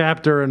book,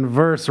 chapter, and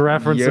verse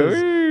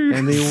references.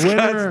 And the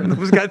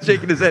winner... Scott's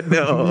shaking his head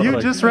no. You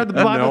just read the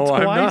Bible no,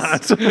 I'm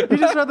twice. not. You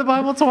just read the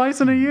Bible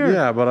twice in a year.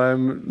 Yeah, but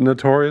I'm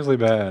notoriously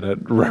bad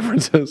at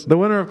references. The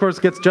winner, of course,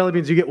 gets jelly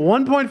beans. You get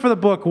 1 point for the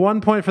book,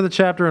 1 point for the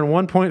chapter, and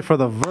 1 point for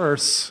the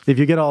verse. If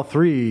you get all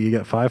 3, you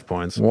get 5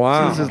 points.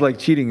 So this is like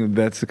cheating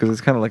bets because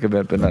it's kind of like a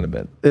bet, but not a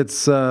bet.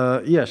 It's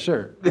yeah,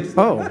 sure.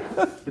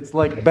 It's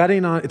like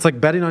betting on. It's like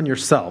betting on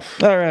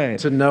yourself. All right.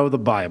 To know the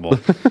Bible.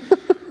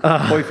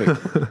 Perfect.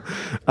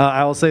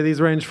 I will say these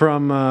range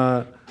from.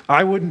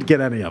 I wouldn't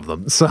get any of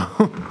them. So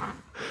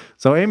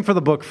aim for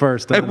the book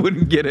first. I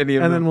wouldn't get any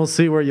of and them. then we'll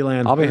see where you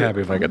land. I'll be happy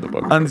if I get the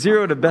book. On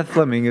 0 to Beth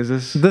Fleming, is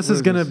this? This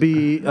is going to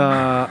be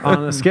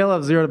on a scale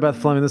of 0 to Beth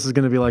Fleming. This is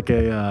going to be like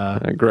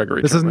a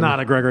Gregory. This Terman. is not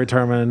a Gregory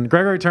Terman.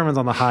 Gregory Terman's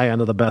on the high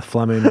end of the Beth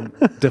Fleming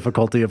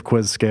difficulty of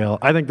quiz scale.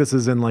 I think this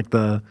is in like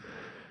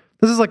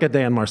this is like a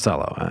Dan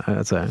Marcello.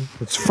 I'd say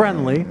it's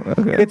friendly.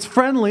 Okay. It's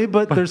friendly,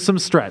 but there's some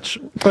stretch.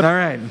 All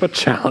right. But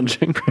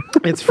challenging.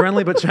 It's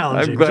friendly but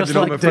challenging. I'm glad just you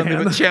know like I'm a friendly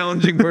Dan. but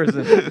challenging person.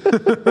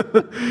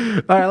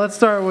 All right, let's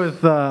start with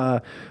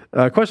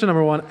question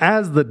number 1.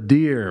 As the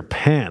deer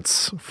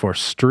pants for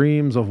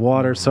streams of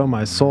water, so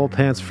my soul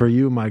pants for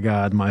you, my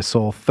God. My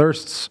soul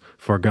thirsts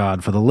for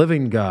God, for the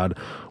living God.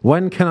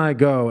 When can I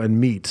go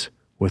and meet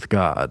with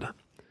God?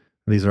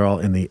 These are all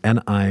in the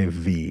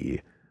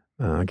NIV.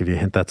 I'll give you a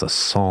hint. That's a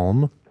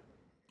psalm.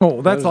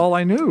 Oh, that's all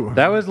I knew.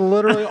 That was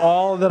literally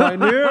all that I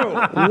knew.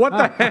 What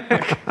the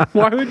heck?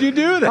 Why would you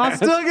do that? I'll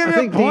still give I you a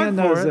think point Dan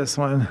knows for it. this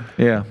one.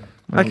 Yeah.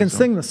 I can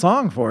sing the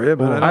song for you,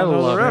 but I don't know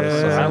love the it.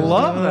 reference. I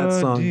love that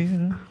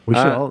song. We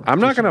should all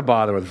I'm not going to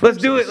bother with Let's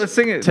do it. Let's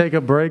sing it. take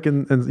a break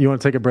and you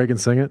want to take a break and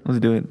sing it?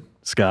 Let's do it.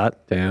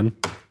 Scott, Dan.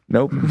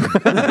 Nope.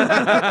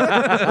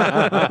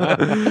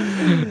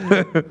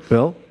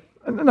 Bill.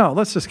 No,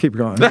 let's just keep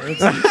going.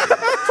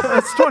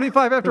 It's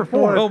 25 after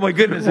 4. Oh my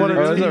goodness. What Is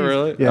a it Oh, is really? it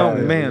really? Yeah. Oh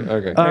man.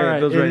 Okay. All right,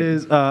 Bill's it right.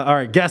 is all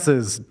right.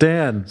 Guesses,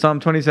 Dan. Psalm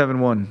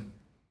 27:1.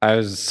 I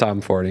was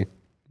Psalm 40.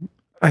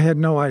 I had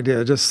no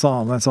idea. Just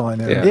Psalm. That's all I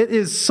knew. Yeah. It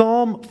is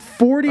Psalm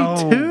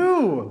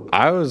 42.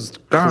 I was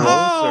closer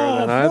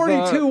than I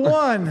thought.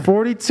 42-1.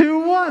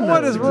 42-1.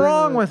 What is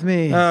wrong with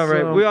me? All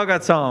right. So- we all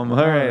got Psalm. All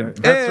right.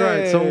 That's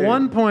right. So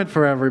 1 point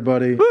for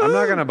everybody. I'm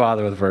not going to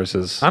bother with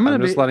verses. I'm I'm,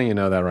 gonna just be- letting you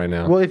know that right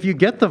now. Well, if you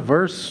get the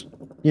verse,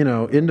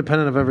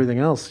 independent of everything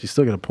else, you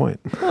still get a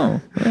point.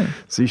 Oh, yeah.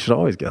 So you should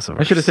always guess a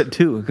verse. I should have said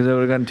 2 because I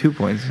would have gotten 2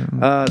 points.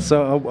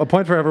 So a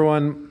point for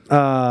everyone.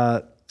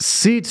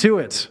 See to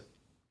it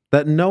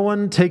that no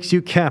one takes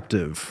you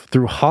captive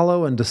through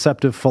hollow and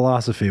deceptive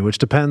philosophy, which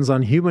depends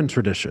on human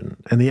tradition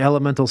and the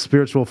elemental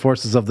spiritual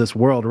forces of this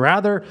world,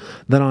 rather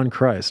than on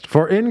Christ.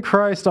 For in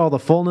Christ all the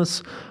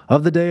fullness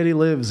of the deity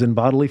lives in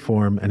bodily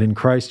form, and in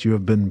Christ you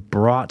have been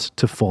brought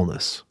to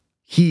fullness.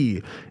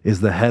 He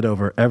is the head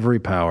over every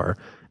power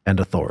and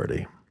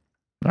authority.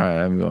 All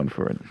right. I'm going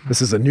for it.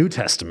 This is a New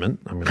Testament.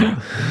 I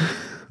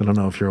don't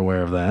know if you're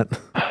aware of that.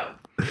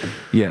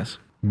 Yes.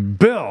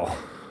 Bill.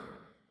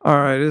 All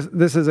right.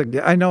 This is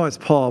I know it's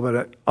Paul,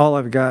 but all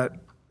I've got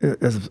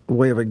as a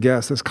way of a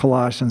guess is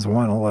Colossians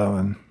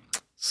 1:11.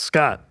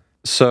 Scott.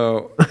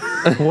 So,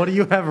 What do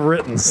you have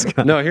written,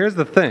 Scott? no, here's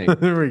the thing.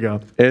 There we go.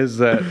 Is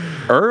that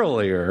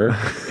earlier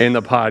in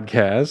the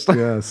podcast,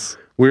 Yes.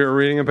 we were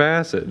reading a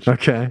passage.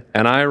 Okay.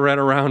 And I read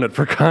around it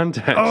for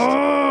context.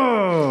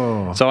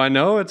 Oh. So I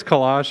know it's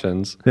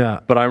Colossians.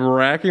 Yeah. But I'm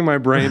racking my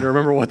brain to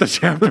remember what the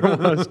chapter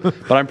was.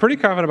 But I'm pretty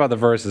confident about the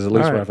verses, at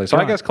least All right, roughly. So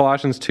go I on. guess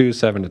Colossians 2,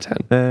 7 to 10.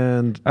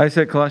 And I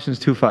said Colossians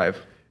 2:5.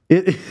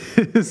 it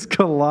is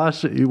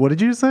Colossians. What did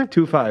you say?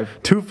 2:5.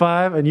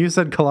 2:5, and you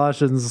said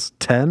Colossians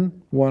 10.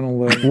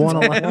 111.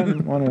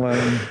 111.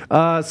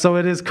 111. So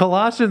it is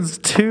Colossians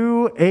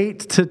 2, 8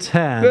 to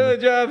 10.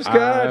 Good job, Scott.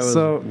 I was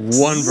So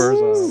one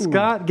verse off.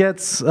 Scott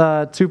gets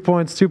 2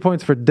 points. 2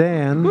 points for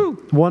Dan.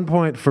 1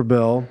 point for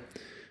Bill.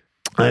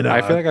 I know.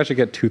 I feel like I should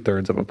get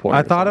 2/3 of a point.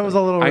 I or thought it was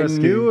a little something. risky.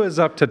 I knew it was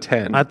up to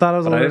 10. I thought it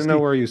was a but little I didn't know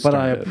risky, where you but started.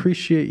 I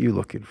appreciate you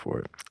looking for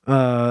it.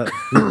 And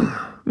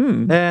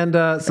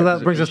so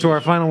that brings us to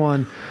our final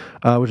one,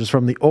 which is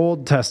from the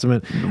Old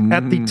Testament.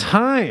 At the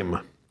time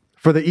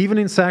for the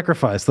evening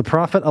sacrifice, the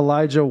prophet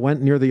Elijah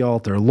went near the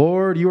altar.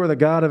 Lord, you are the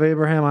God of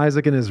Abraham,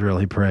 Isaac, and Israel,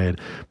 he prayed.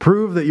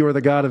 Prove that you are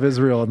the God of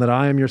Israel and that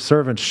I am your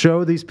servant.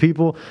 Show these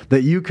people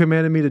that you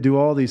commanded me to do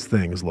all these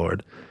things,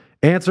 Lord.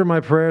 Answer my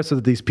prayer so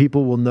that these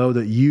people will know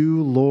that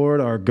you, Lord,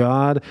 are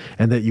God,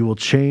 and that you will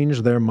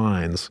change their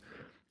minds.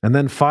 And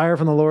then fire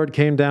from the Lord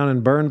came down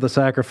and burned the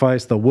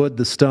sacrifice, the wood,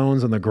 the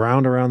stones, and the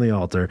ground around the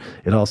altar.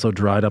 It also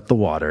dried up the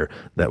water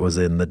that was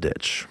in the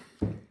ditch.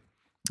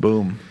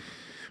 Boom.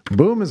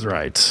 Boom is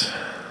right.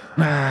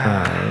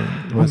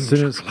 As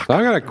soon as, So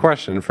I got a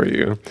question for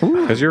you,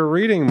 because you're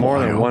reading more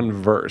than one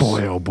verse.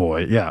 boy, oh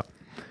boy, yeah.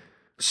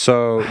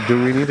 So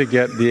do we need to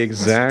get the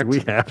exact...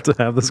 We have to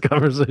have this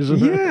conversation.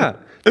 Yeah.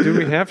 Do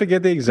we have to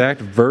get the exact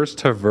verse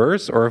to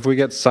verse, or if we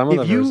get some of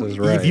the verses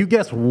right? If you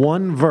guess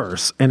one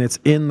verse and it's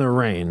in the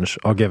range,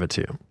 I'll give it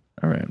to you.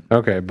 All right.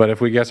 Okay, but if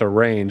we guess a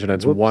range and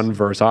it's one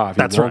verse off,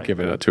 you That's won't right. give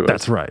it to us.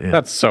 That's right, yeah.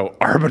 That's so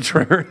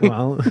arbitrary.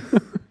 Well,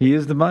 He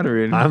is the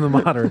moderator. I'm the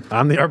moderator.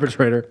 I'm the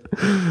arbitrator.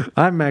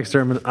 I'm Max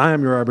Sturman. I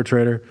am your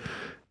arbitrator.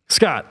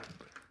 Scott.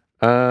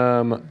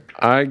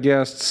 I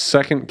guessed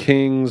 2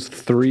 Kings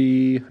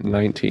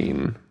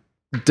 3:19.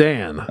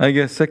 Dan. I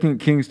guess 2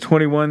 Kings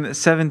 21,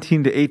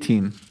 17 to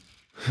 18.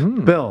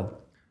 Bill.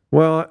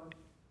 Well,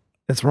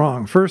 it's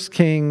wrong. 1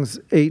 Kings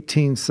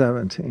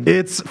 18:17.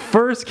 It's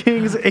 1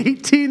 Kings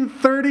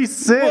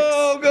 18:36.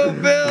 Whoa, go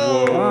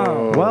Bill!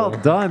 Wow. Well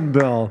done,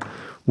 Bill.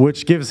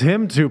 Which gives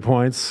him 2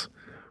 points,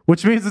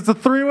 which means it's a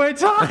 3-way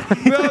tie.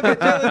 We all get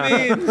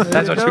jelly beans.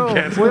 That's what you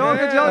get. We all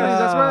get jelly beans.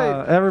 That's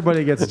right.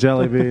 Everybody gets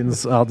jelly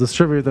beans. I'll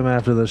distribute them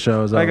after the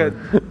show is I over.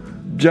 got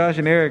Josh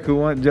and Eric who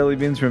want jelly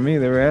beans from me.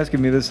 They were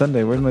asking me this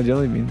Sunday, where's my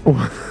jelly beans?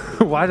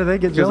 Why do they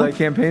get Because I jelly?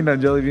 campaigned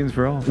on jelly beans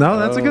for all. No,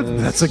 that's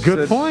a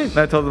good point.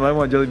 I told them I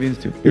want jelly beans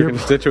too. Your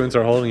constituents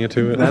are holding you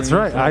to it. That's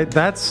right.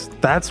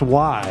 That's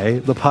why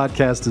the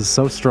podcast is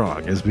so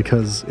strong, is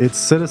because its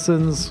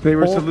citizens They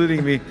were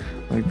saluting me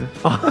like this.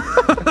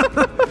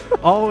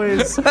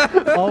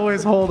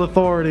 always hold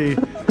authority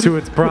to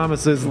its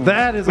promises.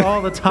 That is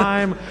all the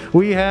time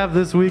we have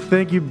this week.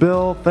 Thank you,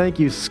 Bill. Thank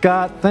you,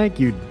 Scott. Thank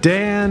you,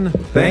 Dan.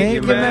 Thank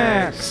you,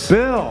 Max.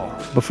 Bill,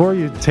 before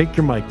you take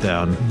your mic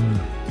down,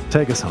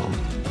 take us home.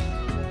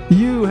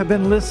 You have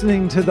been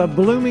listening to the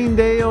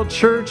Bloomingdale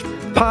Church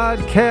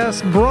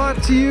podcast,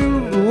 brought to you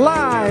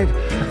live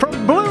from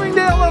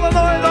Bloomingdale,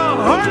 Illinois, the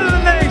heart of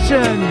the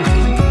nation.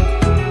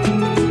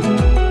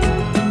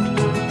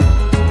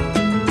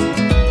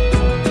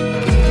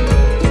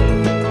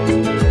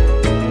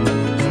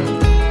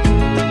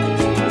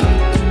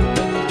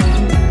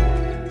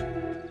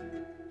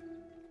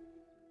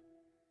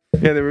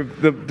 Yeah,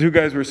 the two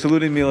guys were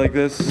saluting me like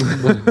this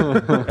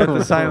at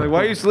the sign. Like,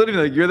 why are you saluting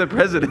me? Like, you're the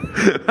president.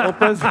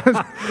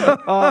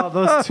 Oh,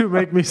 those two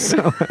make me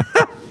so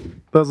happy.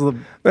 Those are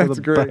That's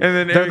great. And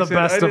then They're Eric the said,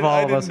 best of all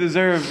I of didn't us.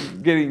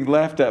 deserve getting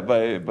laughed at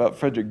about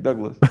Frederick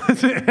Douglass.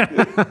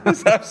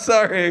 I'm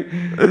sorry.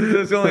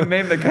 That's the only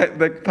name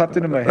that popped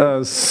into my head. That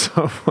was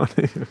so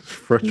funny.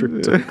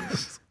 Frederick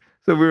Douglass.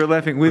 So we were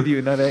laughing with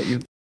you, not at you.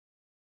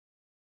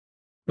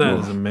 That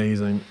is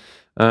amazing.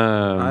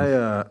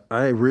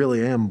 I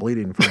really am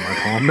bleeding from my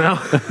palm now.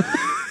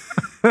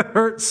 It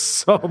hurts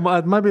so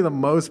much. It might be the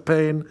most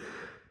pain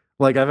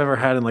like I've ever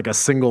had in like a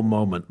single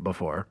moment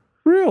before.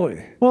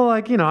 Really? Well,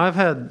 like, you know, I've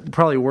had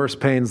probably worse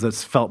pains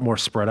that's felt more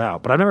spread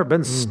out, but I've never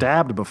been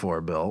stabbed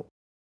before, Bill.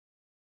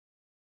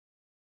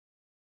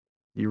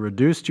 You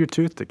reduced your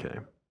tooth decay.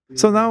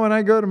 So now when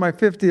I go to my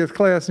 50th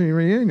class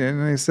reunion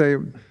and they say,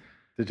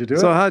 Did you do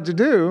so how'd you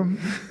do?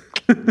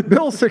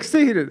 Bill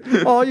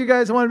succeeded. All you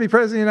guys want to be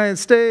president of the United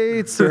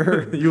States?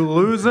 Or You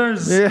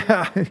losers.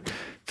 yeah,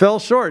 fell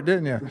short,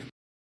 didn't you?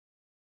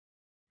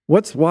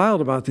 What's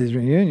wild about these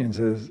reunions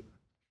is,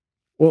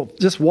 well,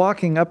 just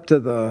walking up to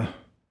the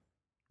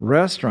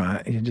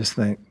restaurant, you just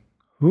think,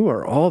 who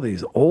are all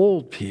these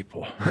old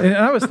people? And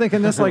I was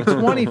thinking this like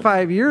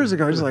 25 years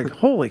ago. I was like,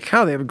 holy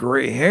cow, they have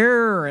gray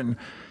hair and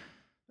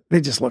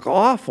they just look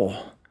awful.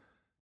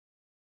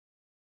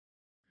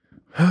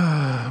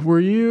 Were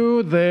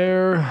you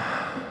there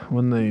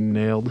when they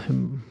nailed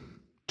him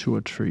to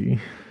a tree?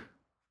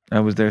 I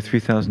was there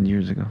 3,000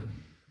 years ago.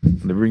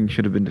 The ring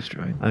should have been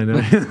destroyed. I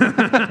know.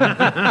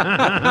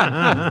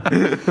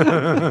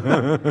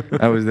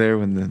 I was there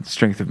when the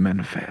strength of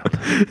men failed.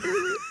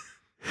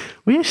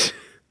 we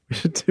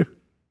should do.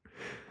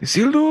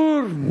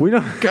 Isildur, We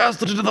don't.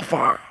 cast it into the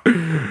fire.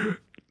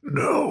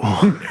 No.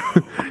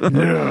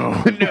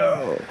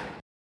 No.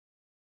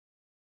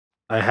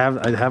 I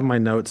have my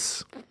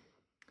notes.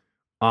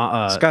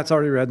 Scott's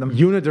already read them.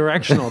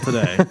 Unidirectional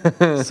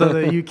today, so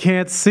that you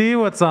can't see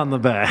what's on the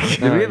back.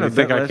 Did we have You a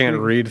think bet I last can't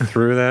week? read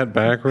through that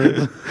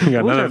backwards? You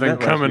got What was another our thing bet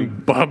last coming,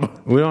 week?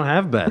 bub. We don't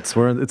have bets.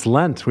 It's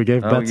Lent. We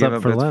gave Oh, bets we gave up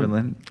up for bets Lent. for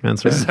Lent.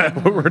 That's Is right.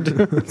 that what we're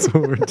doing? That's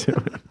what we're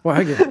doing. Well,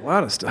 I gave a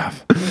lot of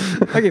stuff.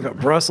 I gave up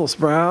Brussels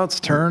sprouts,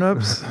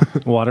 turnips,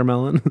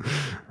 Watermelon.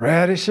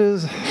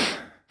 radishes.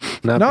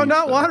 No, beef,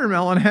 not though.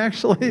 watermelon,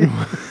 actually.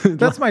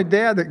 That's my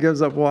dad that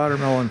gives up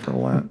watermelon for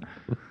Lent.